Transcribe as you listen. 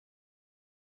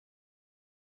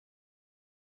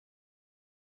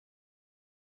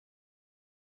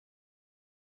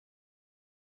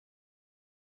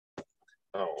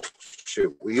Oh,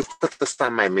 shoot. Will you put this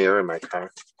on my mirror in my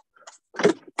car?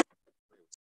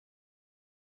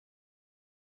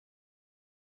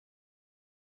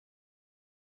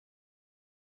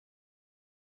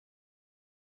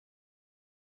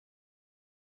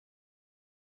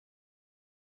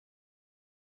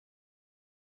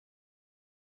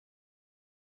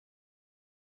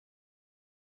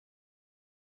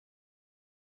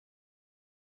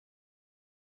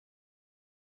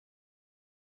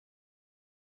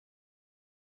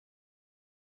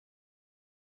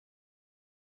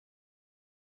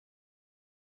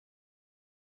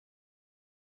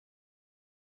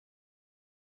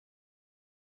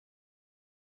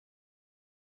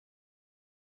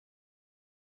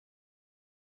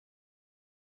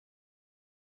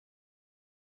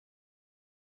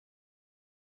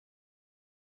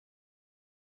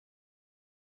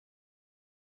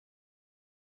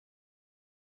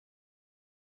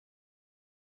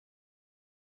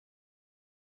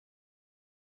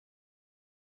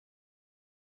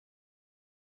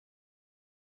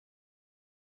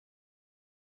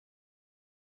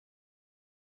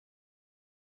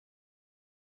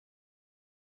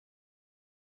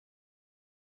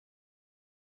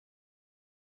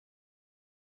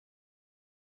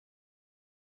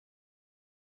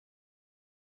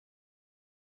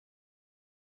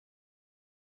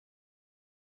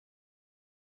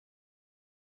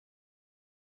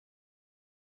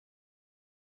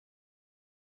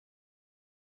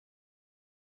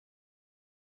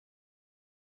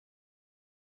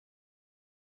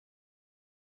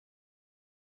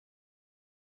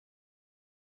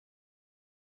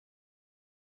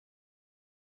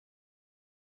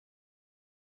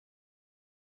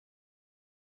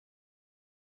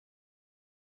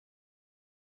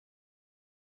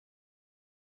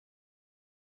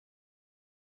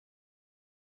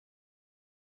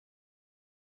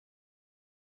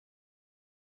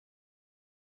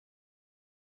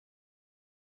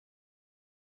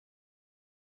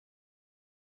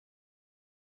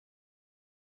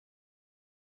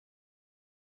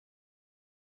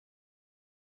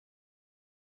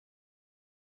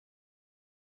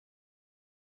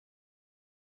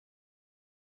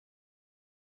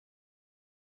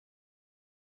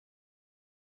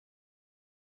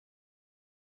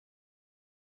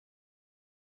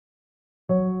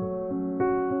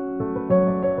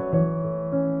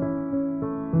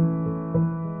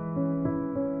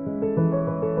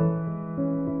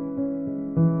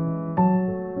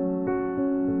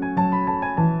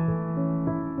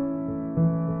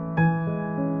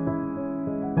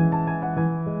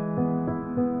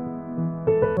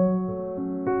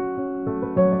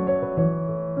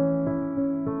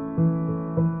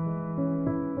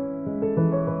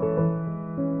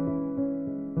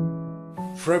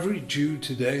 For every Jew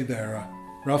today, there are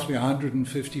roughly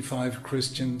 155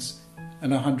 Christians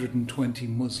and 120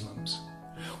 Muslims.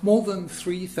 More than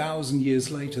 3,000 years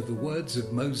later, the words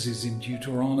of Moses in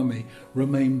Deuteronomy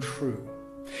remain true.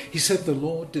 He said the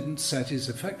Lord didn't set his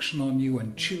affection on you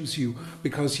and choose you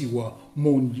because you were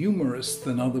more numerous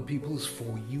than other peoples,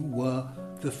 for you were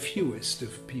the fewest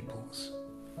of peoples.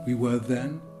 We were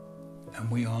then, and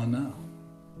we are now.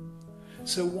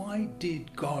 So why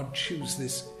did God choose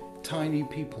this tiny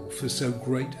people for so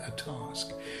great a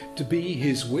task? To be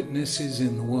his witnesses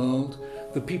in the world,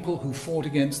 the people who fought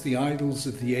against the idols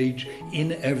of the age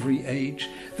in every age,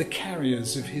 the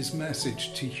carriers of his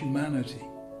message to humanity.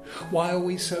 Why are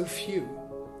we so few?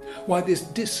 Why this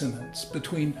dissonance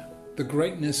between the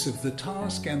greatness of the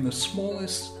task and the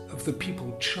smallest of the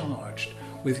people charged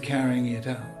with carrying it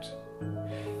out?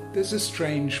 There's a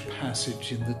strange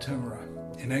passage in the Torah.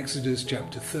 In Exodus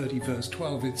chapter 30, verse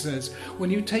 12, it says, "When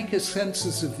you take a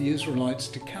census of the Israelites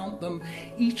to count them,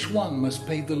 each one must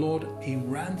pay the Lord a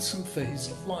ransom for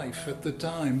his life at the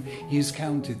time he is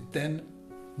counted. Then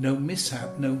no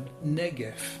mishap, no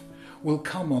negef will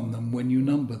come on them when you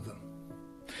number them."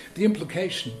 The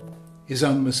implication is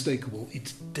unmistakable.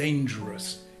 It's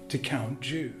dangerous to count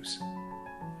Jews.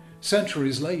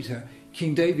 Centuries later,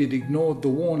 King David ignored the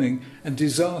warning and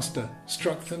disaster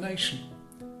struck the nation.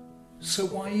 So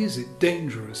why is it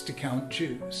dangerous to count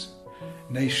Jews?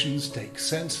 Nations take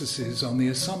censuses on the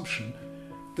assumption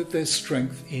that there's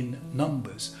strength in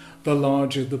numbers. The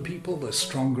larger the people, the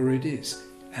stronger it is.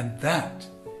 And that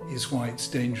is why it's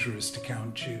dangerous to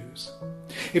count Jews.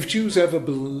 If Jews ever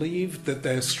believed that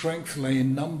their strength lay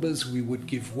in numbers, we would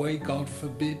give way, God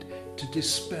forbid, to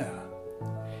despair.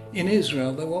 In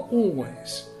Israel, there were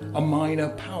always a minor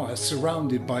power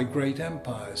surrounded by great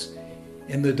empires.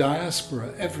 In the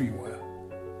diaspora everywhere,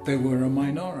 they were a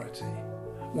minority.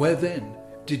 Where then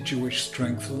did Jewish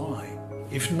strength lie,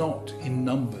 if not in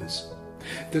numbers?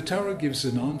 The Torah gives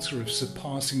an answer of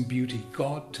surpassing beauty.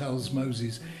 God tells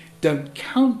Moses, don't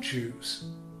count Jews.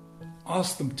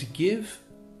 Ask them to give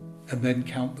and then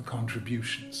count the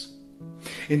contributions.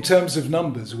 In terms of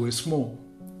numbers, we're small.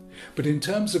 But in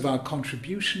terms of our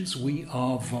contributions, we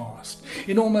are vast.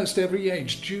 In almost every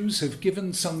age, Jews have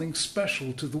given something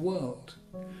special to the world.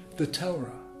 The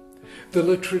Torah, the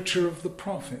literature of the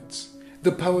prophets,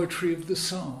 the poetry of the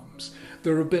Psalms,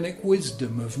 the rabbinic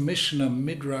wisdom of Mishnah,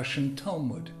 Midrash and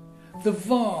Talmud, the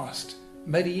vast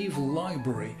medieval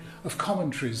library of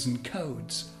commentaries and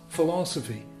codes,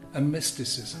 philosophy and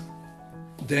mysticism.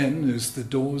 Then, as the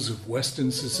doors of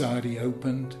Western society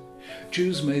opened,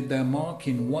 Jews made their mark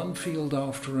in one field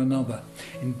after another,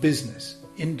 in business,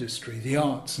 industry, the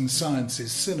arts and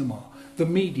sciences, cinema, the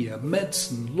media,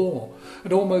 medicine, law,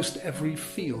 and almost every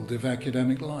field of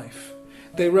academic life.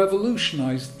 They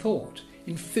revolutionized thought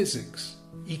in physics,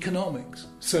 economics,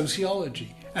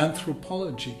 sociology,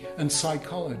 anthropology, and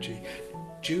psychology.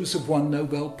 Jews have won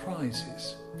Nobel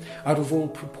Prizes, out of all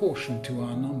proportion to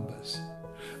our numbers.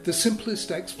 The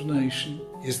simplest explanation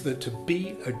is that to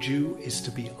be a Jew is to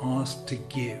be asked to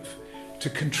give, to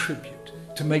contribute,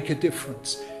 to make a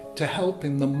difference, to help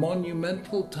in the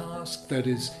monumental task that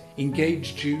has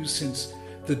engaged Jews since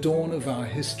the dawn of our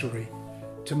history,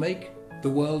 to make the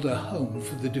world a home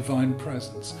for the divine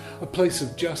presence, a place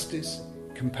of justice,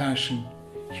 compassion,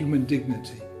 human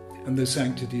dignity, and the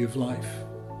sanctity of life.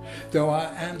 Though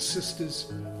our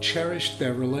ancestors cherished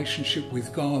their relationship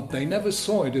with God, they never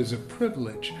saw it as a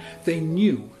privilege. They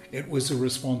knew it was a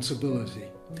responsibility.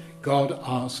 God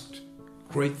asked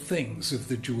great things of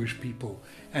the Jewish people,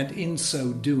 and in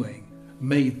so doing,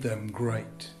 made them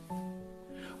great.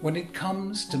 When it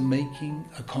comes to making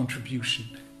a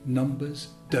contribution, numbers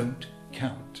don't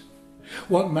count.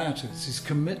 What matters is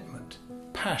commitment,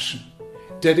 passion,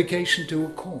 dedication to a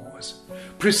cause.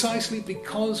 Precisely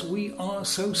because we are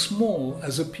so small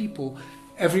as a people,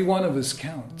 every one of us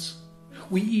counts.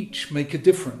 We each make a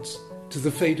difference to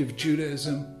the fate of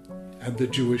Judaism and the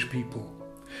Jewish people.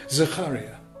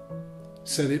 Zechariah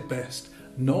said it best,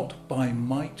 not by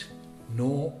might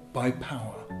nor by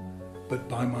power, but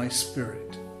by my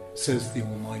Spirit, says the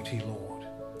Almighty Lord.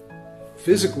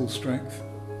 Physical strength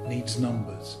needs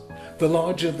numbers. The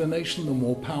larger the nation, the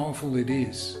more powerful it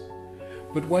is.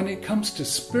 But when it comes to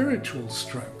spiritual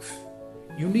strength,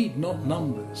 you need not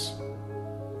numbers,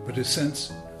 but a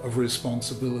sense of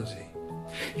responsibility.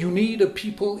 You need a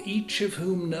people, each of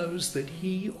whom knows that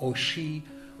he or she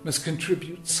must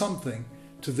contribute something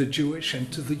to the Jewish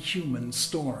and to the human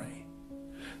story.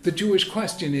 The Jewish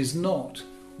question is not,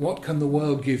 what can the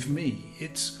world give me?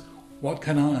 It's, what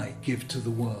can I give to the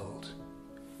world?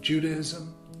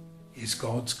 Judaism is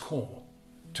God's call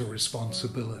to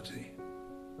responsibility.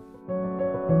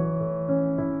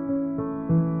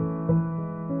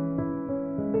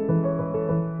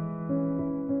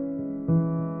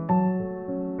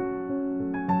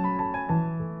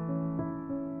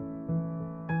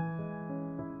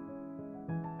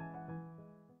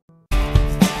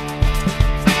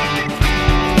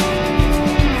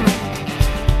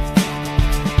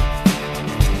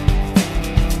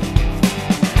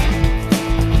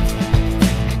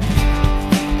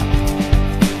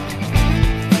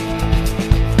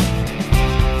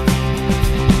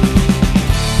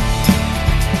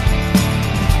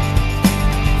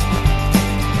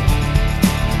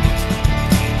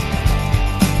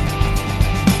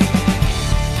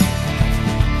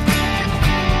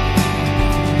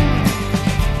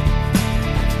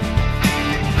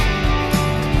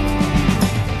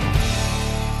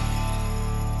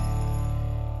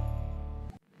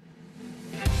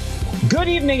 Good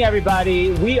evening,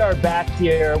 everybody. We are back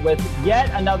here with yet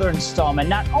another installment,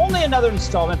 not only another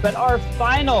installment, but our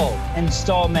final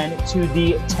installment to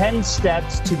the 10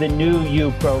 Steps to the New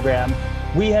You program.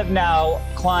 We have now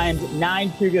climbed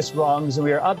 9 previous rungs, and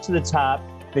we are up to the top,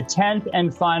 the 10th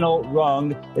and final rung,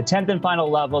 the 10th and final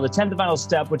level, the 10th and final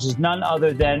step, which is none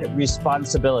other than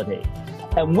responsibility.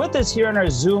 And with us here in our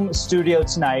Zoom studio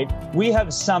tonight, we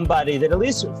have somebody that, at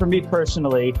least for me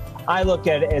personally, I look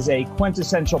at as a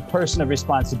quintessential person of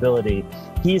responsibility.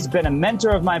 He's been a mentor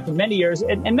of mine for many years,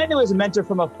 and in many ways a mentor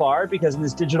from afar, because in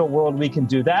this digital world we can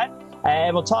do that.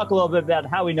 And we'll talk a little bit about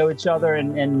how we know each other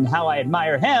and how I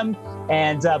admire him.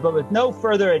 But with no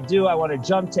further ado, I want to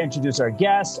jump to introduce our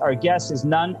guest. Our guest is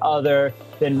none other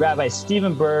than Rabbi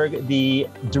Steven Burg, the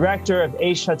director of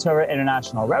Aish HaTorah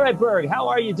International. Rabbi Burg, how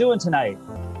are you doing tonight?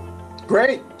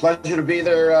 Great. Pleasure to be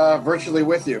there virtually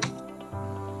with you.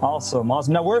 Awesome.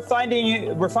 Now we're finding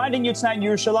you tonight in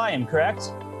Yerushalayim,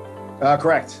 correct?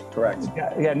 Correct.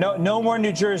 Yeah. No more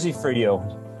New Jersey for you.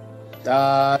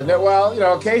 No,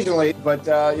 well, occasionally, but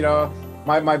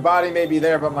my body may be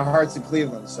there, but my heart's in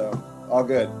Cleveland, so all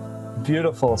good.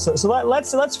 Beautiful. So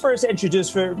let's first introduce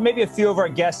for maybe a few of our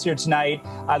guests here tonight,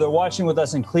 either watching with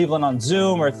us in Cleveland on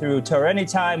Zoom or through Torah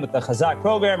Anytime with the Chazak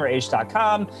program or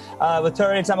Aish.com with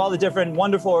Torah Anytime, all the different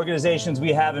wonderful organizations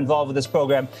we have involved with this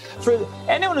program. For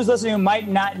anyone who's listening who might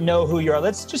not know who you are,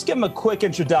 let's just give them a quick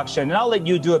introduction, and I'll let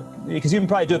you do it because you can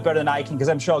probably do it better than I can, because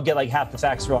I'm sure I'll get like half the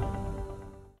facts wrong.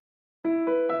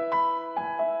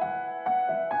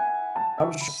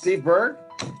 I'm Steve Burg.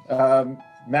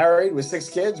 Married with 6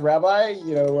 kids, rabbi,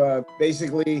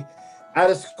 basically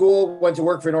out of school, went to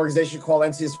work for an organization called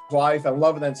NCSY, fell in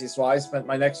love with NCSY, spent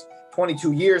my next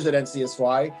 22 years at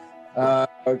NCSY,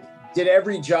 did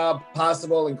every job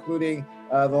possible, including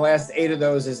the last 8 of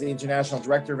those as the international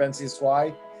director of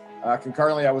NCSY.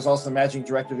 Concurrently, I was also the managing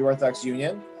director of the Orthodox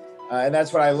Union. And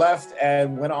that's when I left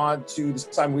and went on to the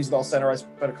Simon Wiesenthal Center. I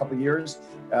spent a couple of years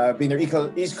being their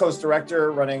East Coast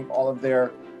director, running all of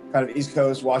their kind of East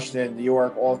Coast, Washington, New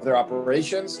York, all of their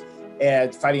operations,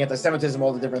 and fighting anti-Semitism,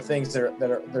 all the different things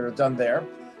that are done there.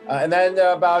 And then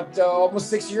about almost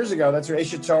 6 years ago, that's where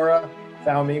Aish Torah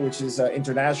found me, which is an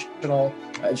international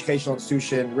educational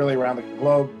institution really around the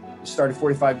globe. It started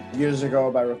 45 years ago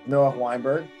by Rabbi Noah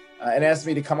Weinberg, and asked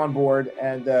me to come on board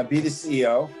and be the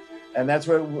CEO. And that's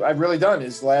what I've really done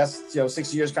is the last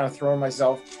 6 years kind of throwing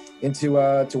myself into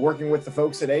to working with the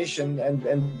folks at Aish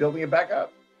and building it back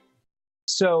up.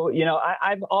 So,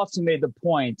 I've often made the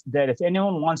point that if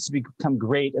anyone wants to become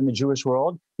great in the Jewish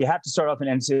world, you have to start off in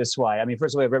NCSY. I mean,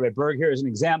 first of all, Rabbi Burg here is an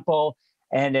example.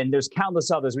 And then there's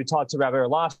countless others. We talked to Rabbi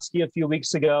Orlovsky a few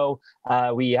weeks ago.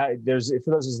 There's,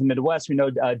 for those in the Midwest, we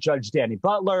know Judge Danny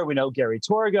Butler. We know Gary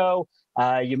Torgo.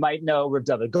 You might know Rav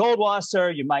David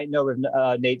Goldwasser. You might know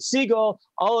Nate Siegel.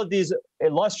 All of these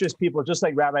illustrious people, just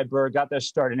like Rabbi Burg, got their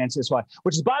start in NCSY,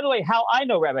 which is, by the way, how I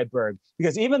know Rabbi Burg.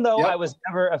 Because even though I was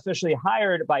never officially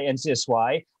hired by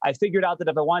NCSY, I figured out that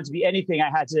if I wanted to be anything, I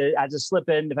had to slip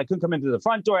in. If I couldn't come in through the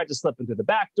front door, I had to slip in through the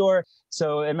back door.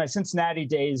 So in my Cincinnati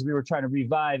days, we were trying to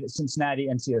revive Cincinnati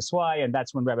NCSY, and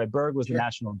that's when Rabbi Burg was the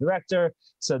national director.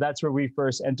 So that's where we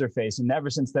first interfaced. And ever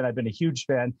since then, I've been a huge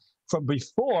fan. From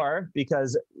before,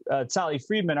 because Sally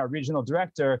Friedman, our regional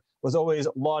director, was always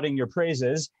lauding your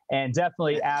praises, and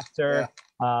definitely after.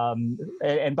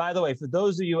 And by the way, for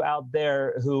those of you out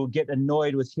there who get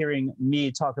annoyed with hearing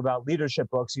me talk about leadership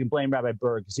books, you can blame Rabbi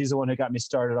Burg, because he's the one who got me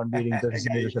started on reading business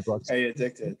and leadership books. Hey,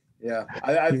 addicted. Yeah,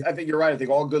 I think you're right. I think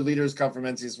all good leaders come from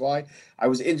NCSY. I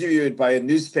was interviewed by a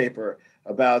newspaper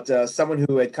about someone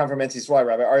who had come from NCSY,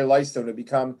 Rabbi Ari Lightstone, who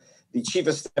become the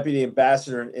chiefest deputy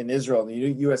ambassador in Israel, in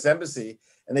the U.S. Embassy.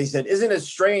 And they said, isn't it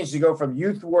strange to go from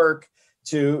youth work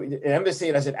to an embassy?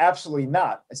 And I said, absolutely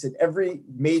not. I said, every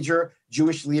major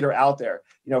Jewish leader out there,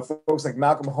 folks like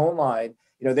Malcolm Hoenlein,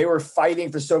 they were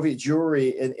fighting for Soviet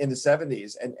Jewry in the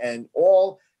 70s. And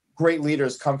all great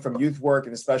leaders come from youth work,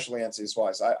 and especially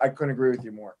NCSY. So I couldn't agree with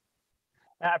you more.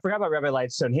 I forgot about Rabbi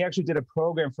Lightstone. He actually did a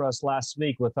program for us last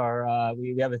week with our,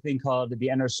 we have a thing called the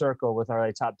Inner Circle with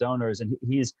our top donors. And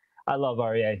I love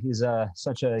Aryeh. He's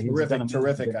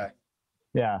terrific guy.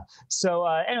 Yeah. So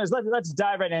anyways, let's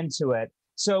dive right into it.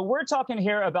 So we're talking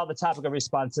here about the topic of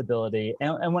responsibility.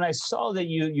 And when I saw that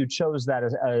you chose that,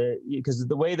 because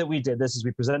the way that we did this is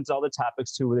we presented all the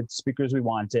topics to the speakers we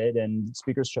wanted, and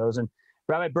speakers chose. And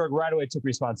Rabbi Burg right away took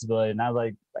responsibility. And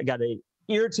I got a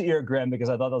ear-to-ear grin, because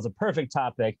I thought that was a perfect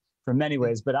topic for many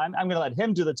ways. But I'm going to let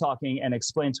him do the talking and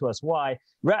explain to us why.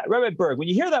 Rabbi Burg, when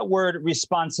you hear that word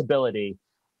responsibility,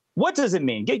 what does it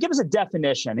mean? Give us a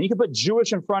definition. And you can put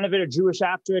Jewish in front of it or Jewish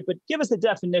after it, but give us the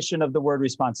definition of the word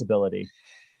responsibility.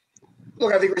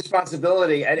 Look, I think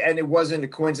responsibility, and it wasn't a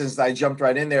coincidence that I jumped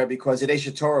right in there, because at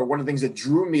Aish Torah, one of the things that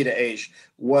drew me to Aish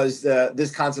was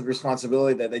this concept of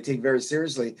responsibility that they take very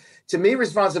seriously. To me,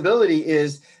 responsibility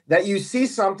is that you see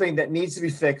something that needs to be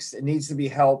fixed, it needs to be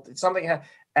helped, it's something,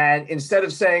 and instead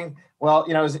of saying, well,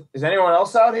 is anyone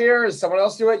else out here? Is someone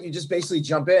else do it? You just basically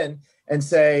jump in and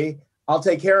say, I'll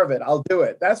take care of it. I'll do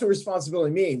it. That's what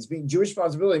responsibility means. Being Jewish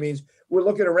responsibility means we're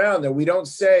looking around and we don't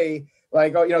say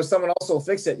like, oh, someone else will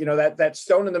fix it. That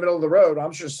stone in the middle of the road,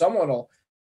 I'm sure someone will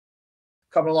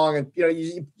come along and,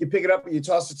 you pick it up and you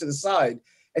toss it to the side.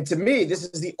 And to me, this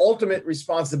is the ultimate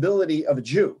responsibility of a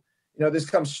Jew. This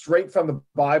comes straight from the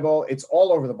Bible. It's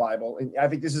all over the Bible. And I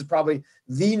think this is probably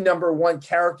the number one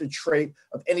character trait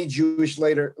of any Jewish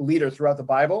leader throughout the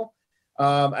Bible.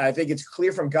 I think it's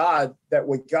clear from God that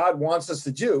what God wants us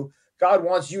to do, God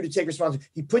wants you to take responsibility.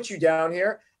 He put you down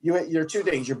here. You're two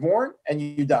things. You're born and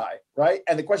you die, right?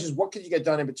 And the question is, what can you get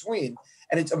done in between?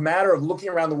 And it's a matter of looking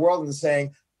around the world and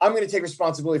saying, I'm going to take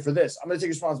responsibility for this. I'm going to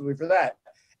take responsibility for that.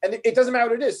 And it doesn't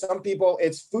matter what it is. Some people,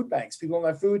 it's food banks. People don't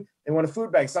have food, they want a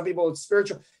food bank. Some people, it's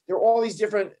spiritual. There are all these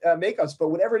different makeups, but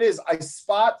whatever it is, I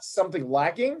spot something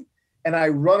lacking and I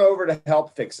run over to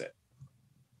help fix it.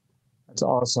 That's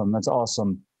awesome. That's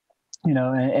awesome. You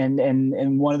know,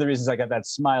 and one of the reasons I got that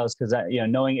smile is because, you know,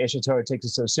 knowing Aish Torah takes it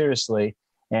so seriously.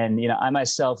 And, you know, I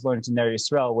myself learned in Ner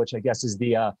Yisrael, which I guess is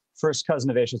the first cousin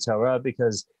of Aish Torah,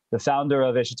 because the founder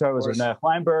of Aish Torah was Rabbi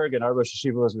Weinberg, and our Rosh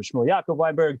Yeshiva was Shmuel Yaakov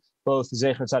Weinberg, both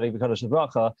Zecher Tzadik V'Kadosh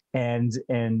Livracha. And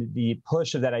the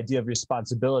push of that idea of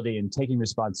responsibility and taking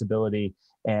responsibility.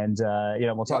 And, you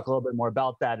know, we'll talk a little bit more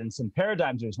about that and some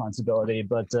paradigms of responsibility.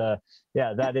 But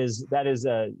yeah, it's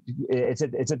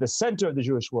at the center of the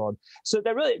Jewish world. So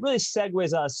that really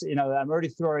segues us. You know, I'm already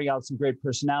throwing out some great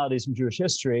personalities from Jewish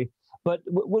history. But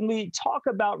when we talk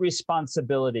about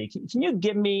responsibility, can you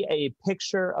give me a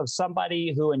picture of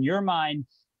somebody who, in your mind,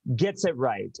 gets it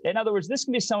right? In other words, this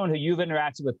can be someone who you've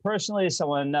interacted with personally,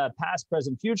 someone past,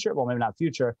 present, future. Well, maybe not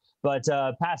future, but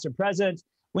past or present.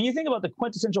 When you think about the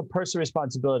quintessential person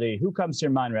responsibility, who comes to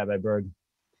your mind, Rabbi Burg?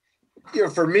 You know,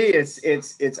 for me, it's.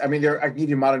 I mean, I can give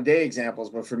you modern day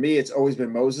examples, but for me, it's always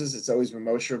been Moses. It's always been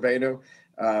Moshe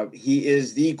Rabbeinu. He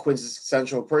is the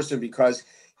quintessential person because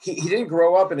he didn't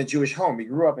grow up in a Jewish home. He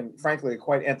grew up in, frankly, a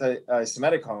quite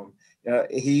anti-Semitic home.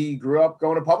 He grew up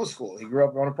going to public school. He grew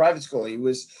up going to private school. He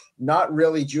was not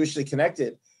really Jewishly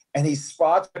connected, and he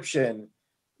spots Egyptian,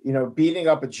 you know, beating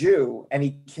up a Jew, and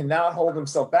he cannot hold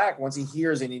himself back once he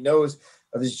hears and he knows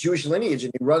of his Jewish lineage,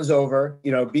 and he runs over,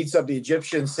 you know, beats up the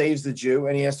Egyptian, saves the Jew,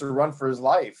 and he has to run for his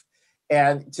life.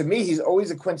 And to me, he's always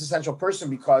a quintessential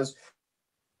person because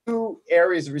two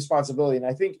areas of responsibility, and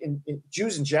I think in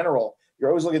Jews in general, you're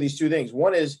always looking at these two things.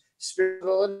 One is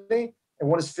spirituality and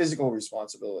one is physical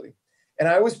responsibility. And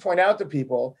I always point out to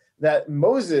people that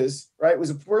Moses, right, was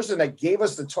a person that gave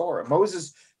us the Torah.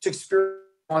 Moses took spiritual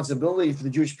responsibility for the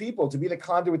Jewish people to be the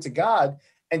conduit to God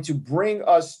and to bring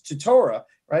us to Torah,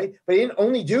 right? But he didn't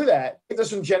only do that. He saved us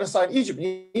from genocide in Egypt.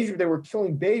 In Egypt, they were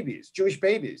killing babies, Jewish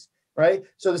babies, right?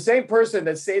 So the same person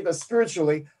that saved us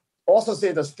spiritually also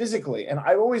saved us physically. And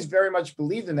I've always very much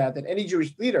believed in that any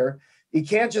Jewish leader, it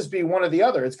can't just be one or the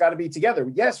other. It's got to be together.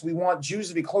 Yes, we want Jews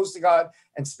to be close to God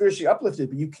and spiritually uplifted,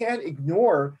 but you can't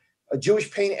ignore a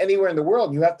Jewish pain anywhere in the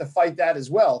world. You have to fight that as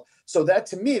well. So that,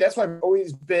 to me, that's why I've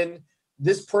always been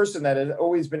this person that has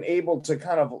always been able to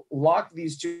kind of lock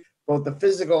these two, both the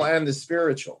physical and the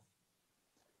spiritual.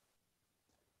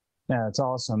 Yeah, it's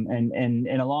awesome. And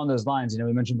along those lines, you know,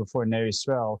 we mentioned before Ner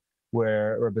Yisrael,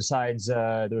 where besides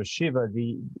the Rosh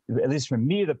Yeshiva, at least for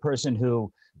me, the person who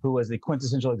was the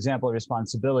quintessential example of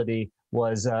responsibility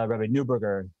was Rabbi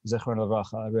Neuberger, Zechron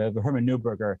Levracha, Rabbi Herman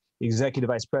Neuberger, the executive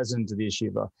vice president of the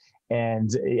yeshiva.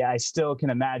 And I still can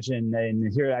imagine,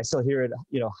 and I still hear it,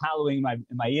 you know, hallowing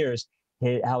in my ears,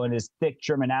 how in his thick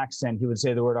German accent, he would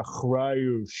say the word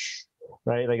achrayush,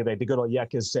 right? Like the good old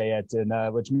Yekas say it, and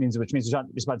which means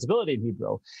responsibility in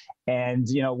Hebrew. And,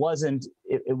 you know,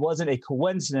 it wasn't a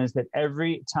coincidence that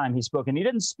every time he spoke, and he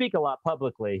didn't speak a lot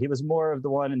publicly. He was more of the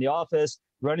one in the office,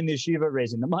 running the yeshiva,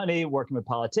 raising the money, working with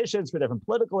politicians for different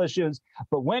political issues.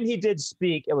 But when he did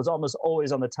speak, it was almost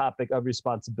always on the topic of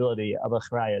responsibility, of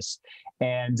achrayus.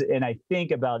 And I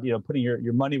think about, you know, putting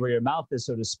your money where your mouth is,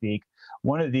 so to speak.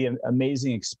 One of the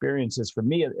amazing experiences for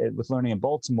me with learning in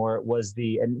Baltimore was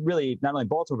and really not only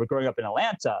Baltimore, but growing up in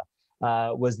Atlanta,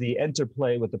 was the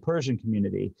interplay with the Persian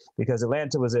community, because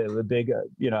Atlanta was a big,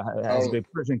 has a big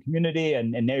Persian community,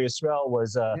 and Ner Yisrael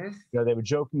was, they would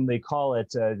jokingly call it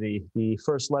the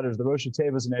first letters, the Rosh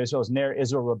Tevos in Ner Yisrael was Ner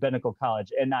Israel Rabbinical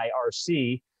College,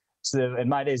 NIRC. So in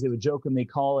my days, they would jokingly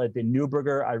call it the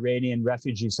Neuberger Iranian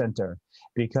Refugee Center,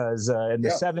 because in the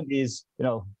 70s,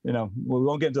 we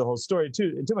won't get into the whole story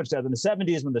too much depth. In the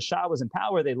 70s, when the Shah was in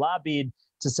power, they lobbied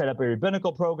to set up a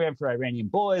rabbinical program for Iranian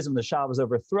boys. When the Shah was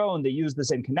overthrown, they used the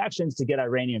same connections to get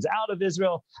Iranians out of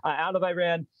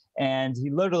Iran. And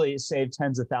he literally saved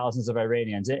tens of thousands of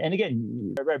Iranians. And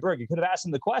again, Rabbi Burg, you could have asked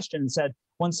him the question and said,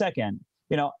 1 second,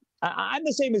 I'm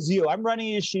the same as you. I'm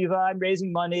running a yeshiva. I'm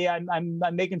raising money. I'm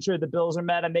making sure the bills are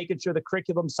met. I'm making sure the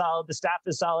curriculum's solid. The staff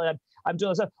is solid. I'm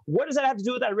doing stuff. What does that have to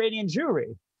do with Iranian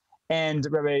Jewry? And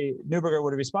Rabbi Neuberger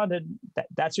would have responded,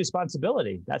 that's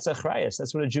responsibility. That's achrayus.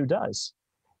 That's what a Jew does.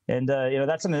 And,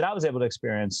 that's something that I was able to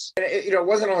experience. And it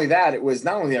wasn't only that. It was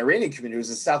not only the Iranian community. It was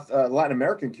the South Latin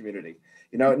American community.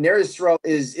 Ner Yisrael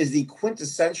is the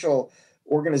quintessential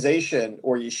organization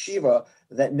or yeshiva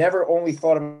that never only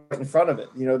thought about in front of it.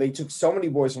 They took so many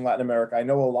boys from Latin America. I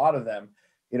know a lot of them.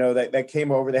 that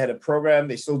came over. They had a program.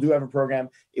 They still do have a program.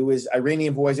 It was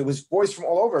Iranian boys. It was boys from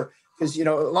all over. Because, a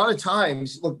lot of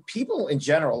times, look, people in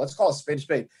general, let's call it spade a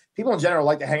spade. People in general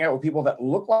like to hang out with people that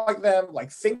look like them,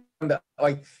 think that,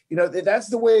 that's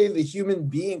the way the human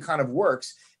being kind of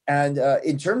works. And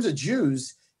in terms of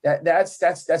Jews, that's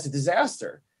a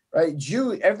disaster, right?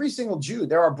 Every single Jew,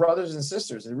 there are brothers and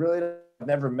sisters. I really have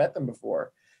never met them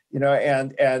before,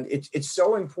 and it's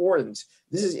so important.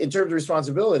 This is in terms of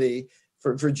responsibility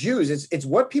for Jews. It's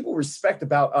what people respect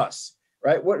about us,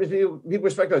 right? What people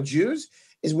respect about Jews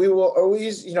is we will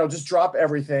always, just drop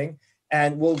everything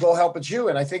and we'll go help a Jew.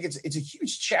 And I think it's a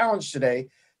huge challenge today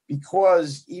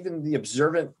because even the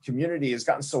observant community has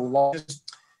gotten so lost.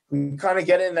 We kind of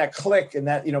get in that clique and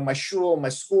that, my shul, my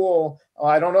school. Oh,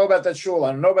 I don't know about that shul.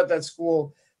 I don't know about that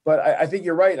school. But I think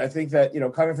you're right. I think that,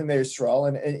 coming from Ner Yisrael,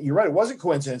 and you're right, it wasn't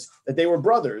coincidence that they were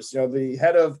brothers. The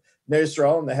head of Ner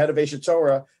Yisrael and the head of Eshet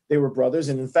Torah, they were brothers.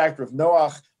 And in fact, Rav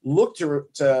Noach looked to Rav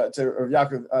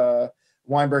Yaakov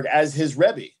Weinberg as his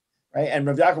Rebbe, right? And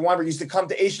Rav Yaakov Weinberg used to come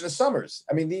to Aish in the summers.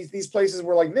 I mean, these places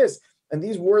were like this. And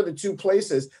these were the two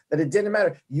places that it didn't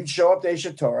matter. You'd show up to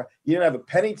Eshet Torah. You didn't have a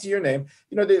penny to your name.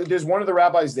 There's one of the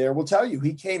rabbis there will tell you,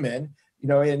 he came in,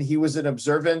 and he was an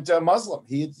observant Muslim.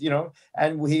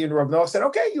 And he and Rav Noach said,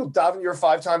 okay, you'll daven your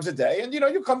 5 times a day and,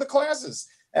 you'll come to classes.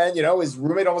 And, his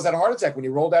roommate almost had a heart attack when he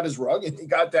rolled out his rug and he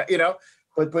got that,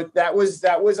 but that was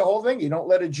the whole thing. You don't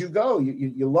let a Jew go.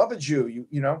 You love a Jew,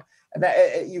 and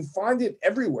that you find it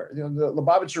everywhere. The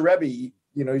Lubavitcher Rebbe,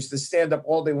 used to stand up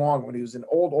all day long when he was an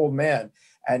old man,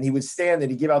 and he would stand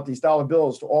and he'd give out these dollar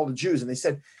bills to all the Jews. And they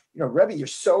said, Rebbe, you're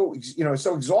so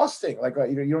exhausting.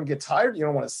 You don't get tired. You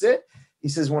don't want to sit. He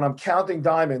says, when I'm counting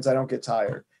diamonds, I don't get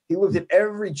tired. He looked at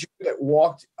every Jew that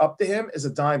walked up to him as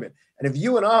a diamond. And if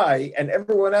you and I and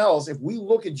everyone else, if we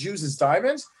look at Jews as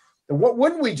diamonds, then what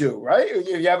wouldn't we do, right? If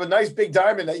you have a nice big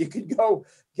diamond that you could go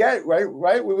get,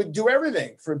 right? We would do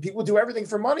everything for people, do everything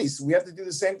for money. So we have to do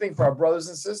the same thing for our brothers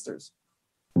and sisters.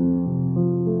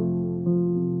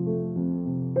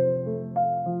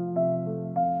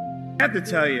 I have to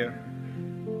tell you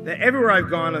that everywhere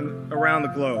I've gone around the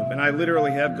globe, and I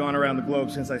literally have gone around the globe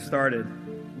since I started,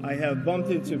 I have bumped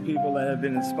into people that have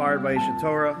been inspired by Eshet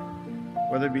Torah,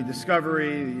 whether it be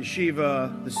Discovery, the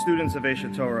Yeshiva, the students of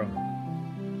Eshet Torah.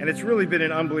 And it's really been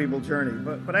an unbelievable journey.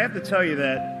 But I have to tell you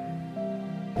that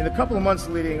in the couple of months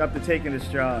leading up to taking this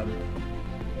job,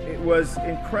 it was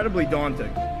incredibly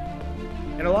daunting.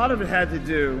 And a lot of it had to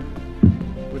do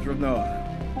with Rav Noach.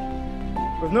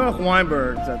 Rav Noach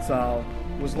Weinberg, Zatzal,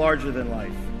 was larger than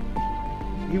life.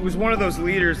 He was one of those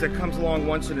leaders that comes along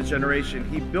once in a generation.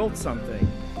 He built something.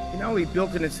 He not only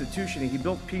built an institution, he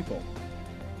built people.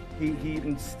 He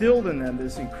instilled in them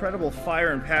this incredible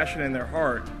fire and passion in their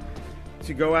heart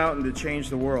to go out and to change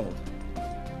the world.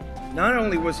 Not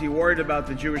only was he worried about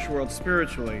the Jewish world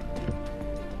spiritually,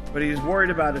 but he was worried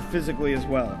about it physically as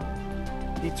well.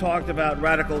 He talked about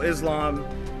radical Islam,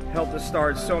 helped to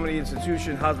start so many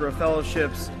institutions, Hasbara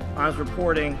fellowships, honest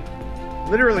reporting.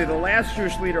 Literally, the last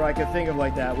Jewish leader I could think of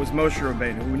like that was Moshe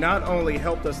Rabbeinu, who not only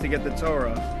helped us to get the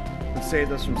Torah, but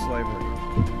saved us from slavery.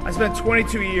 I spent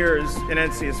 22 years in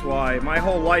NCSY. My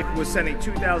whole life was sending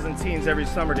 2,000 teens every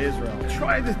summer to Israel. I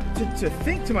tried to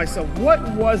think to myself, what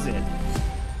was it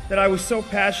that I was so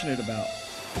passionate about?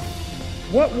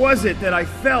 What was it that I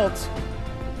felt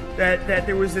that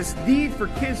there was this need for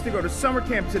kids to go to summer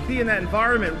camp, to be in that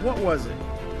environment? What was it?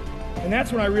 And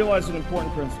that's when I realized an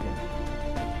important principle.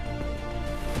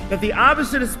 That the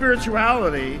opposite of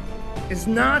spirituality is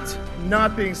not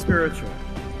being spiritual.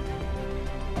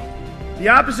 The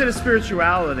opposite of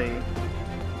spirituality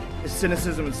is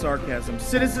cynicism and sarcasm.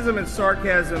 Cynicism and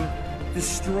sarcasm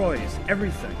destroys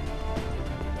everything.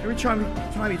 Every time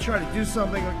you try to do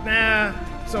something, like, nah,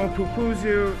 someone poo-poos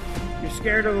you, you're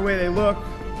scared of the way they look.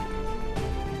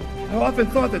 I often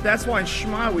thought that that's why in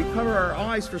Shema we cover our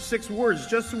eyes for 6 words,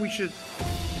 just so we should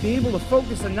be able to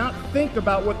focus and not think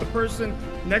about what the person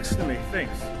next to me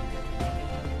thinks.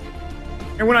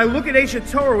 And when I look at Eshet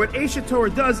Torah, what Eshet Torah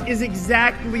does is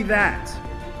exactly that.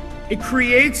 It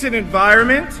creates an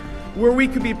environment where we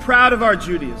can be proud of our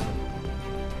Judaism.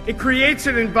 It creates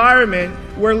an environment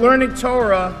where learning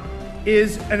Torah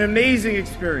is an amazing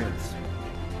experience.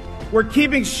 Where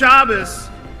keeping Shabbos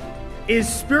is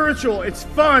spiritual, it's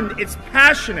fun, it's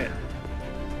passionate.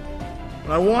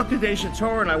 When I walk into Eshet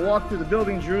Torah and I walk through the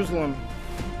building in Jerusalem,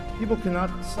 people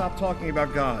cannot stop talking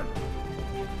about God.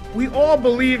 We all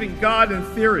believe in God in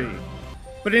theory,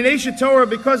 but in Eshet Torah,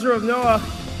 because of Noah,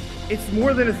 it's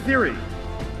more than a theory.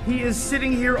 He is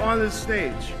sitting here on this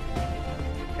stage.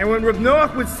 And when Rav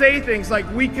Noach would say things like,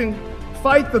 we can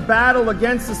fight the battle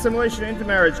against assimilation and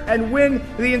intermarriage and win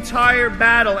the entire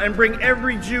battle and bring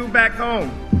every Jew back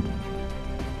home.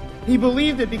 He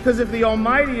believed it because if the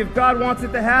Almighty, if God wants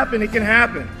it to happen, it can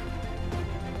happen.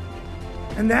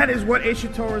 And that is what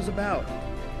Aish Torah is about.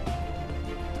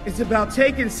 It's about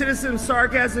taking cynicism,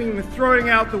 sarcasm, and throwing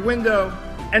out the window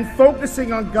and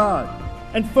focusing on God,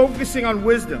 and focusing on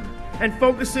wisdom, and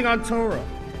focusing on Torah,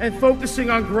 and focusing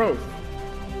on growth.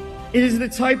 It is the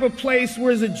type of place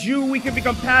where as a Jew we can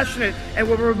become passionate. And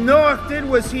what Rav Noach did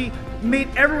was he made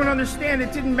everyone understand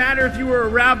it didn't matter if you were a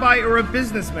rabbi or a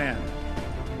businessman.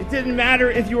 It didn't matter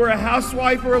if you were a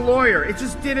housewife or a lawyer. It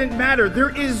just didn't matter.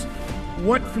 There is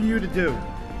what for you to do.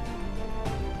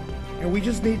 And we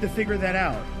just need to figure that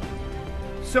out.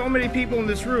 So many people in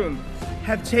this room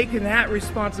have taken that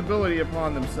responsibility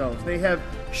upon themselves. They have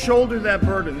shouldered that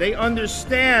burden. They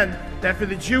understand that for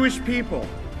the Jewish people,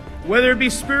 whether it be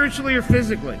spiritually or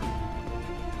physically,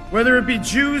 whether it be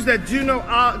Jews that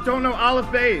don't know Aleph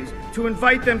Beis, to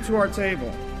invite them to our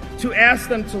table, to ask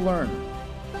them to learn,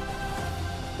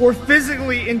 or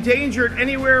physically endangered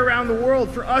anywhere around the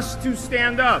world, for us to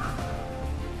stand up.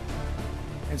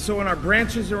 And so in our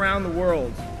branches around the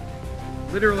world,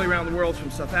 literally around the world, from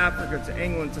South Africa to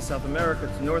England to South America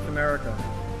to North America,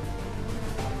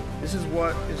 this is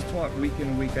what is taught week in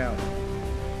and week out.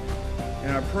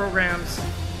 In our programs,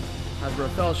 Hasbro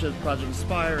Fellowship, Project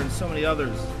Inspire, and so many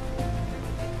others,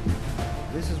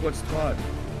 this is what's taught.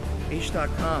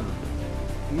 Aish.com.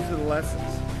 These are the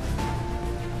lessons.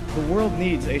 The world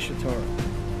needs Aish Torah.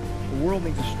 The world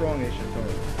needs a strong Aish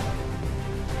Torah.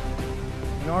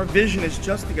 And our vision is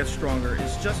just to get stronger,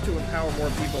 is just to empower more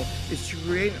people, is to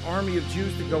create an army of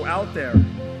Jews to go out there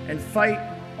and fight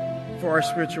for our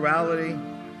spirituality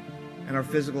and our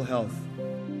physical health.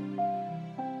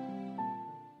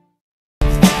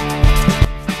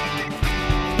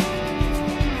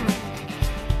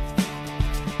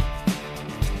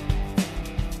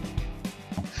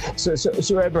 So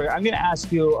Rabbi Burg, I'm going to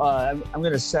ask you, I'm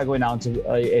going to segue now into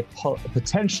a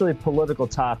potentially political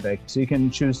topic. So you can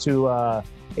choose to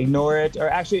ignore it, or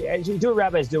actually do what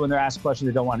rabbis do when they're asked questions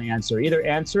they don't want to answer. Either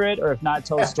answer it, or if not,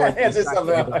 tell a story.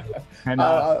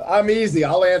 I'm easy.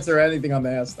 I'll answer anything I'm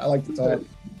asked. I like to talk.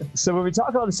 So when we talk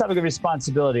about the topic of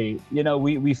responsibility, you know,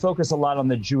 we focus a lot on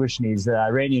the Jewish needs, the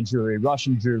Iranian Jewry,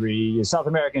 Russian Jewry, South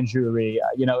American Jewry.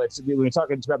 We were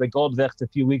talking to Rabbi Goldwicht a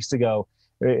few weeks ago.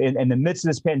 In the midst of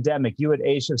this pandemic, you at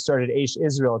Aish have started Aish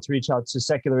Israel to reach out to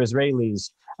secular Israelis,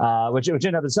 which in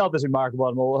and of itself is remarkable.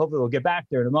 And hopefully we'll get back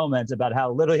there in a moment about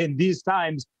how literally in these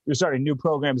times you're starting new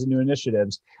programs and new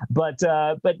initiatives. But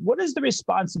what is the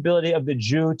responsibility of the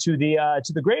Jew to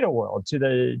the greater world, to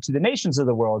the nations of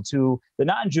the world, to the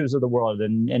non-Jews of the world?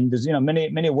 And there's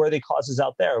many worthy causes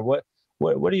out there. What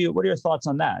are your thoughts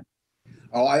on that?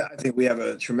 Oh, I think we have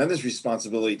a tremendous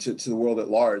responsibility to the world at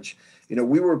large.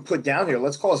 We were put down here.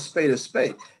 Let's call a spade a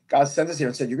spade. God sent us here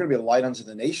and said, you're going to be a light unto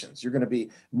the nations. You're going to be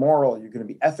moral. You're going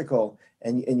to be ethical.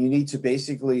 And you need to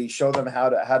basically show them how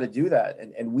to do that.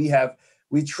 And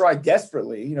we tried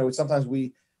desperately. Sometimes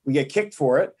we get kicked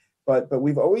for it, but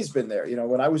we've always been there.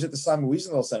 When I was at the Simon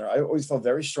Wiesenthal Center, I always felt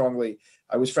very strongly.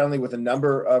 I was friendly with a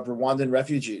number of Rwandan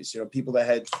refugees, people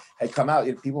that had come out,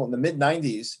 people in the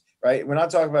mid-90s. Right. We're not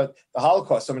talking about the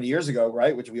Holocaust so many years ago,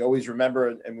 right, which we always remember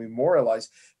and we memorialize.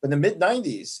 But in the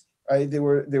mid-90s, right, there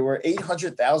were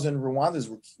 800,000 Rwandans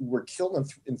were killed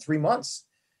in 3 months.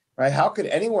 Right. How could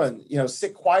anyone,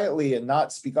 sit quietly and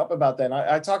not speak up about that? And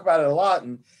I talk about it a lot.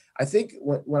 And I think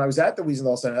when I was at the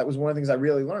Wiesenthal Center, that was one of the things I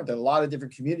really learned, that a lot of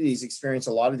different communities experience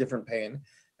a lot of different pain.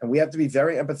 And we have to be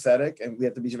very empathetic, and we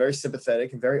have to be very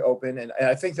sympathetic and very open. And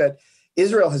I think that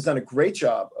Israel has done a great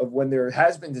job of, when there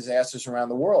has been disasters around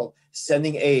the world,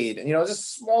 sending aid. And, it's a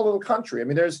small little country. I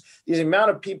mean, there's the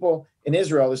amount of people in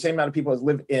Israel, the same amount of people that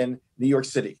live in New York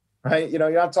City, right?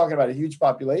 You're not talking about a huge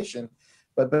population,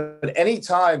 but any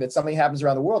time that something happens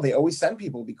around the world, they always send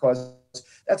people, because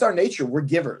that's our nature. We're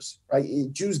givers,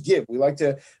 right? Jews give. We like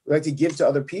to give to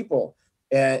other people.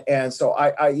 And so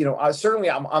I consider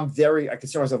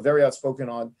myself very outspoken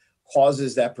on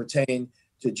causes that pertain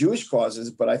to Jewish causes,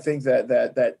 but I think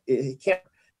that it can't.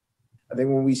 I think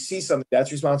when we see something,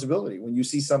 that's responsibility. When you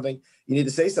see something, you need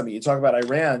to say something. You talk about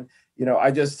Iran. I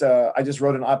just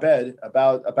wrote an op-ed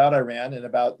about Iran and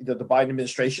about the Biden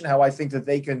administration. How I think that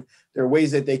there are ways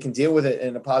that they can deal with it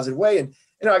in a positive way. And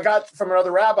I got from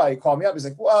another rabbi, he called me up. He's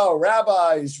like, "Whoa,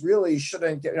 rabbis really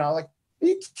shouldn't get." I'm like, "Are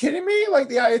you kidding me? Like,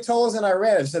 the Ayatollahs in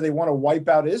Iran have said they want to wipe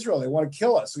out Israel. They want to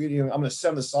kill us. I'm going to set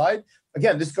them aside."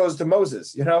 Again, this goes to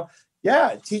Moses.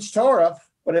 Yeah, teach Torah,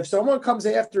 but if someone comes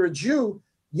after a Jew,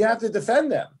 you have to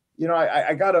defend them.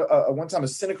 I got a one time a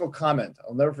cynical comment.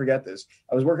 I'll never forget this.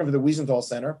 I was working for the Wiesenthal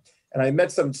Center, and I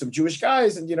met some Jewish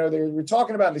guys, and they were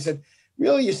talking about it, and they said,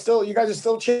 really, you guys are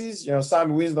still chasing,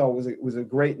 Simon Wiesenthal was a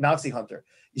great Nazi hunter.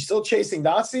 You're still chasing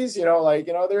Nazis, they're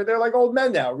like old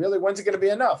men now. Really, when's it going to be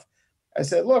enough? I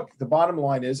said, look, the bottom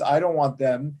line is I don't want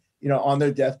them, on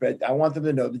their deathbed. I want them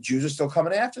to know the Jews are still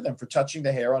coming after them for touching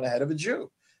the hair on the head of a Jew.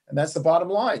 And that's the bottom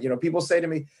line. People say to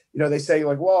me, they say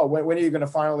like, well, when are you going to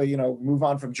finally, move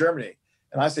on from Germany?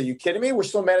 And I say, you kidding me? We're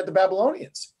still mad at the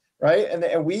Babylonians, right? And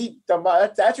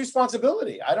that's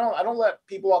responsibility. I don't let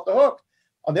people off the hook.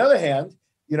 On the other hand,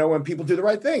 when people do the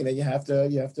right thing, then you have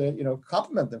to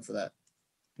compliment them for that.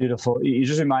 Beautiful. You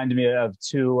just reminded me of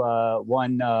two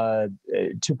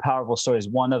powerful stories.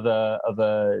 One of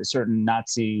a certain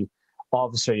Nazi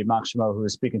officer, Yamach Shemo, who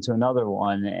was speaking to another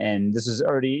one. And this is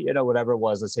already, whatever it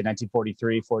was, let's say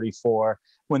 1943, 44,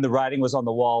 when the writing was on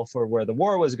the wall for where the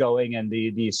war was going. And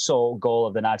the sole goal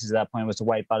of the Nazis at that point was to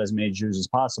wipe out as many Jews as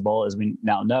possible, as we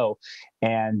now know.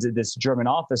 And this German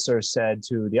officer said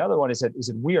to the other one, he said,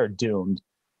 we are doomed.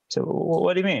 So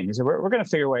what do you mean? He said, we're going to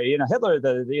figure a way, Hitler,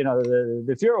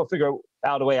 the Fuhrer will figure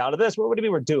out a way out of this. What do you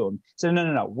mean we're doomed? He said,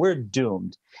 no, we're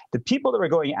doomed. The people that we're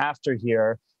going after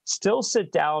here still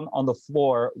sit down on the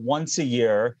floor once a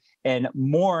year and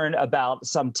mourn about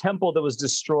some temple that was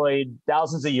destroyed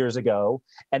thousands of years ago.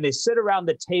 And they sit around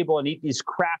the table and eat these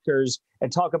crackers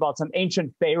and talk about some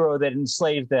ancient pharaoh that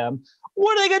enslaved them.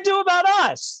 What are they going to do about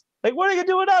us? Like, what are you going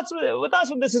to do with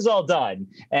us when this is all done?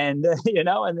 And,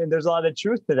 and there's a lot of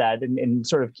truth to that in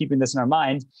sort of keeping this in our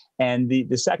mind. And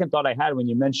the second thought I had when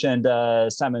you mentioned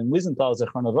Simon Wiesenthal,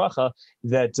 Zichron Livracha,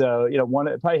 that,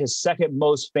 probably his second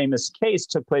most famous case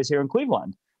took place here in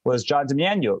Cleveland, was John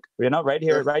Demjanjuk, right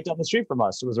here, right down the street from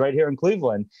us. It was right here in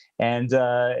Cleveland. And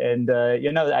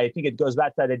I think it goes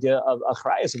back to that idea of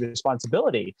achrayus, of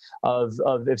responsibility, of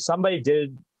if somebody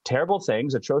did terrible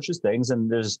things, atrocious things, and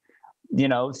there's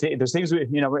things,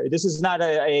 this is not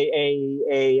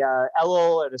a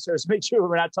Elul and a service make sure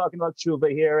we're not talking about tshuva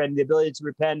here and the ability to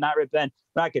repent, not repent.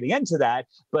 We're not getting into that,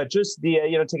 but just the,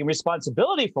 taking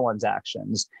responsibility for one's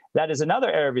actions. That is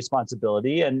another area of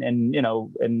responsibility. And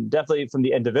definitely from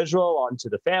the individual onto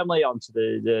the family, onto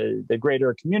the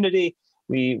greater community.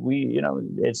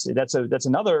 That's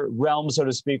another realm, so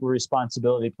to speak, where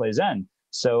responsibility plays in.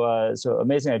 So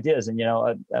amazing ideas. And,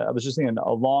 I was just thinking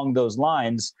along those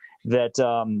lines that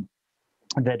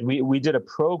we did a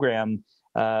program.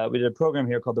 We did a program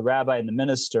here called The Rabbi and the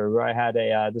Minister, where I had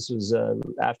this was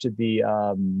after the,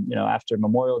 after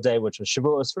Memorial Day, which was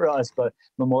Shavuos for us, but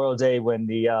Memorial Day when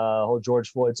the whole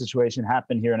George Floyd situation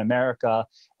happened here in America.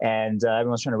 And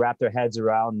everyone's trying to wrap their heads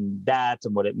around that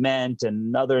and what it meant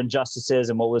and other injustices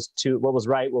and what was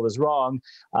right, what was wrong.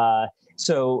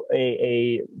 So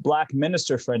a Black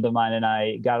minister friend of mine and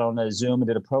I got on a Zoom and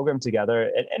did a program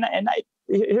together. And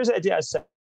here's the idea I said.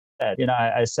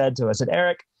 I said to him,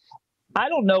 Eric, I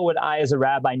don't know what I as a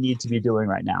rabbi need to be doing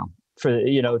right now for,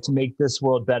 to make this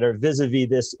world better vis-a-vis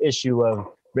this issue of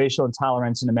racial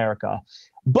intolerance in America.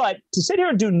 But to sit here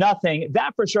and do nothing,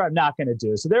 that for sure I'm not going to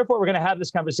do. So therefore, we're going to have this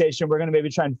conversation. We're going to maybe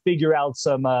try and figure out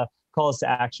some calls to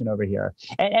action over here.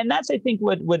 And that's, I think,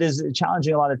 what is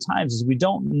challenging a lot of times is we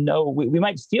don't know. We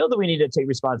might feel that we need to take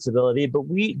responsibility, but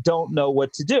we don't know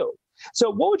what to do.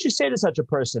 So what would you say to such a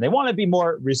person? They want to be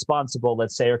more responsible,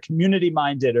 let's say, or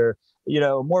community-minded, or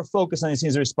more focused on these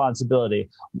things of responsibility.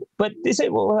 But they say,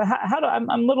 well,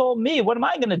 I'm little me. What am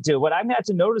I going to do? What I'm going to have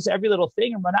to notice every little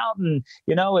thing and run out. And,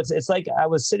 it's like I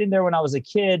was sitting there when I was a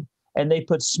kid and they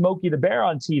put Smokey the Bear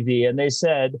on TV and they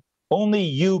said, only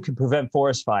you can prevent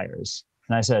forest fires.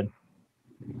 And I said,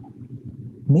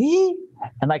 me?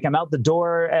 And like I'm out the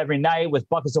door every night with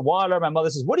buckets of water. My mother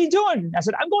says, what are you doing? I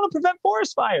said, I'm going to prevent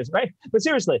forest fires, right? But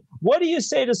seriously, what do you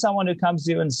say to someone who comes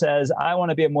to you and says, I want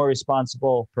to be a more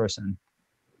responsible person?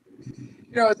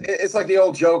 It's like the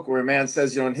old joke where a man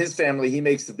says, in his family, he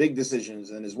makes the big decisions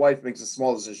and his wife makes the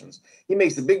small decisions. He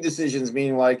makes the big decisions,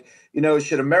 meaning like,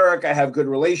 should America have good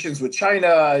relations with China?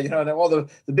 And all the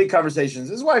big conversations.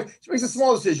 His wife, she makes the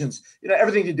small decisions,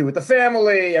 everything to do with the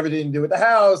family, everything to do with the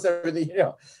house, everything,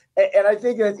 And I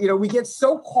think that, we get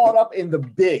so caught up in the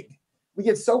big.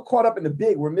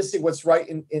 We're missing what's right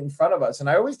in front of us. And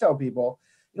I always tell people,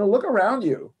 look around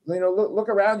you. Look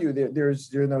around you. There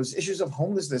are those issues of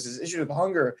homelessness, there's issues of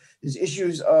hunger, there's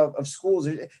issues of schools.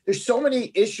 There's so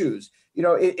many issues.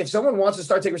 If someone wants to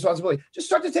start taking responsibility, just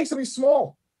start to take something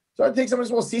small. Start to take something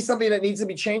small, see something that needs to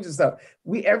be changed and stuff.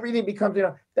 Everything becomes,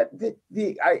 that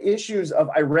the issues of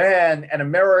Iran and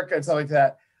America and stuff like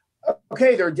that.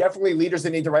 Okay, there are definitely leaders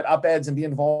that need to write op-eds and be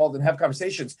involved and have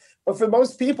conversations. But for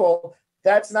most people,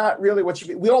 that's not really what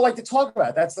we don't like to talk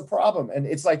about. That's the problem. And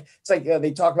it's like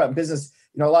they talk about in business,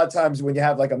 a lot of times when you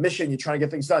have like a mission, you're trying to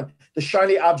get things done, the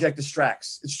shiny object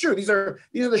distracts. It's true. These are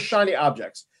the shiny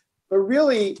objects. But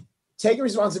really, taking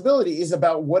responsibility is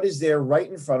about what is there right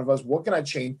in front of us. What can I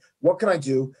change? What can I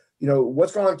do?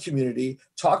 What's going on in the community?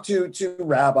 Talk to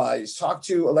rabbis, talk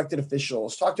to elected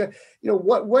officials, talk to,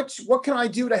 what can I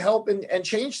do to help and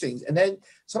change things? And then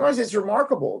sometimes it's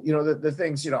remarkable, the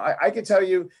things, I could tell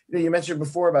you, you mentioned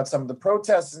before about some of the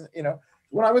protests,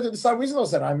 when I went to the Sun Wiesenthal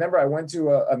Center, I remember I went to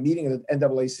a meeting of the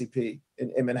NAACP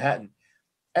in Manhattan.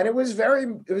 And it was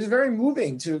very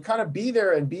moving to kind of be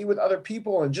there and be with other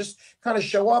people and just kind of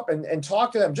show up and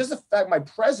talk to them. Just the fact my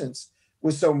presence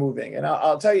was so moving. And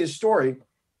I'll tell you a story.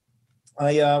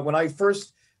 When I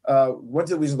first went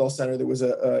to the Wiesenthal Center, there was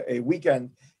a weekend.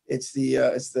 It's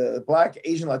the Black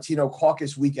Asian Latino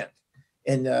Caucus weekend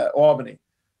in Albany.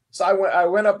 So I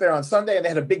went up there on Sunday and they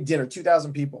had a big dinner,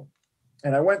 2,000 people.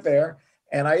 And I went there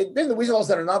and I had been to the Wiesenthal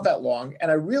Center not that long.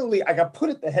 And I got put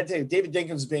at the head table. David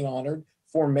Dinkins was being honored,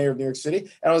 former mayor of New York City.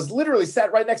 And I was literally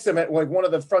sat right next to him at like one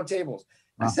of the front tables.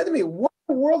 Wow. They said to me, what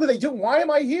in the world are they doing? Why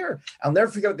am I here? I'll never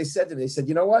forget what they said to me. They said,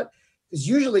 you know what? Because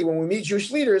usually when we meet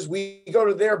Jewish leaders, we go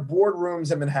to their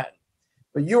boardrooms in Manhattan.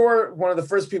 But you're one of the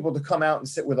first people to come out and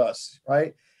sit with us,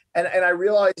 right? And I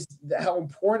realized how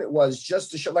important it was just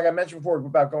to show, like I mentioned before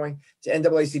about going to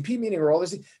NAACP meeting or all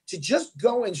this, to just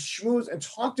go and schmooze and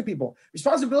talk to people.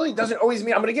 Responsibility doesn't always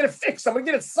mean I'm going to get it fixed. I'm going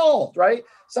to get it solved, right?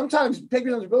 Sometimes taking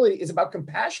responsibility is about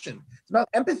compassion. It's about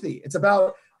empathy. It's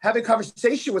about having a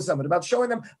conversation with someone, about showing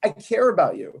them I care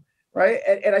about you, right?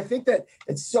 And I think that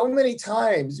so many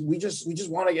times we just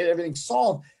want to get everything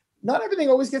solved. Not everything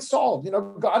always gets solved.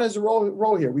 God has a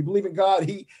role here. We believe in God.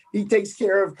 He takes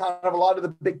care of kind of a lot of the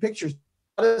big pictures,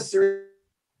 a lot of serious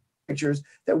pictures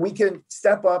that we can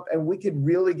step up and we can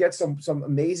really get some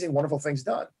amazing, wonderful things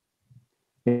done.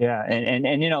 Yeah,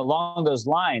 and along those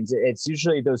lines, it's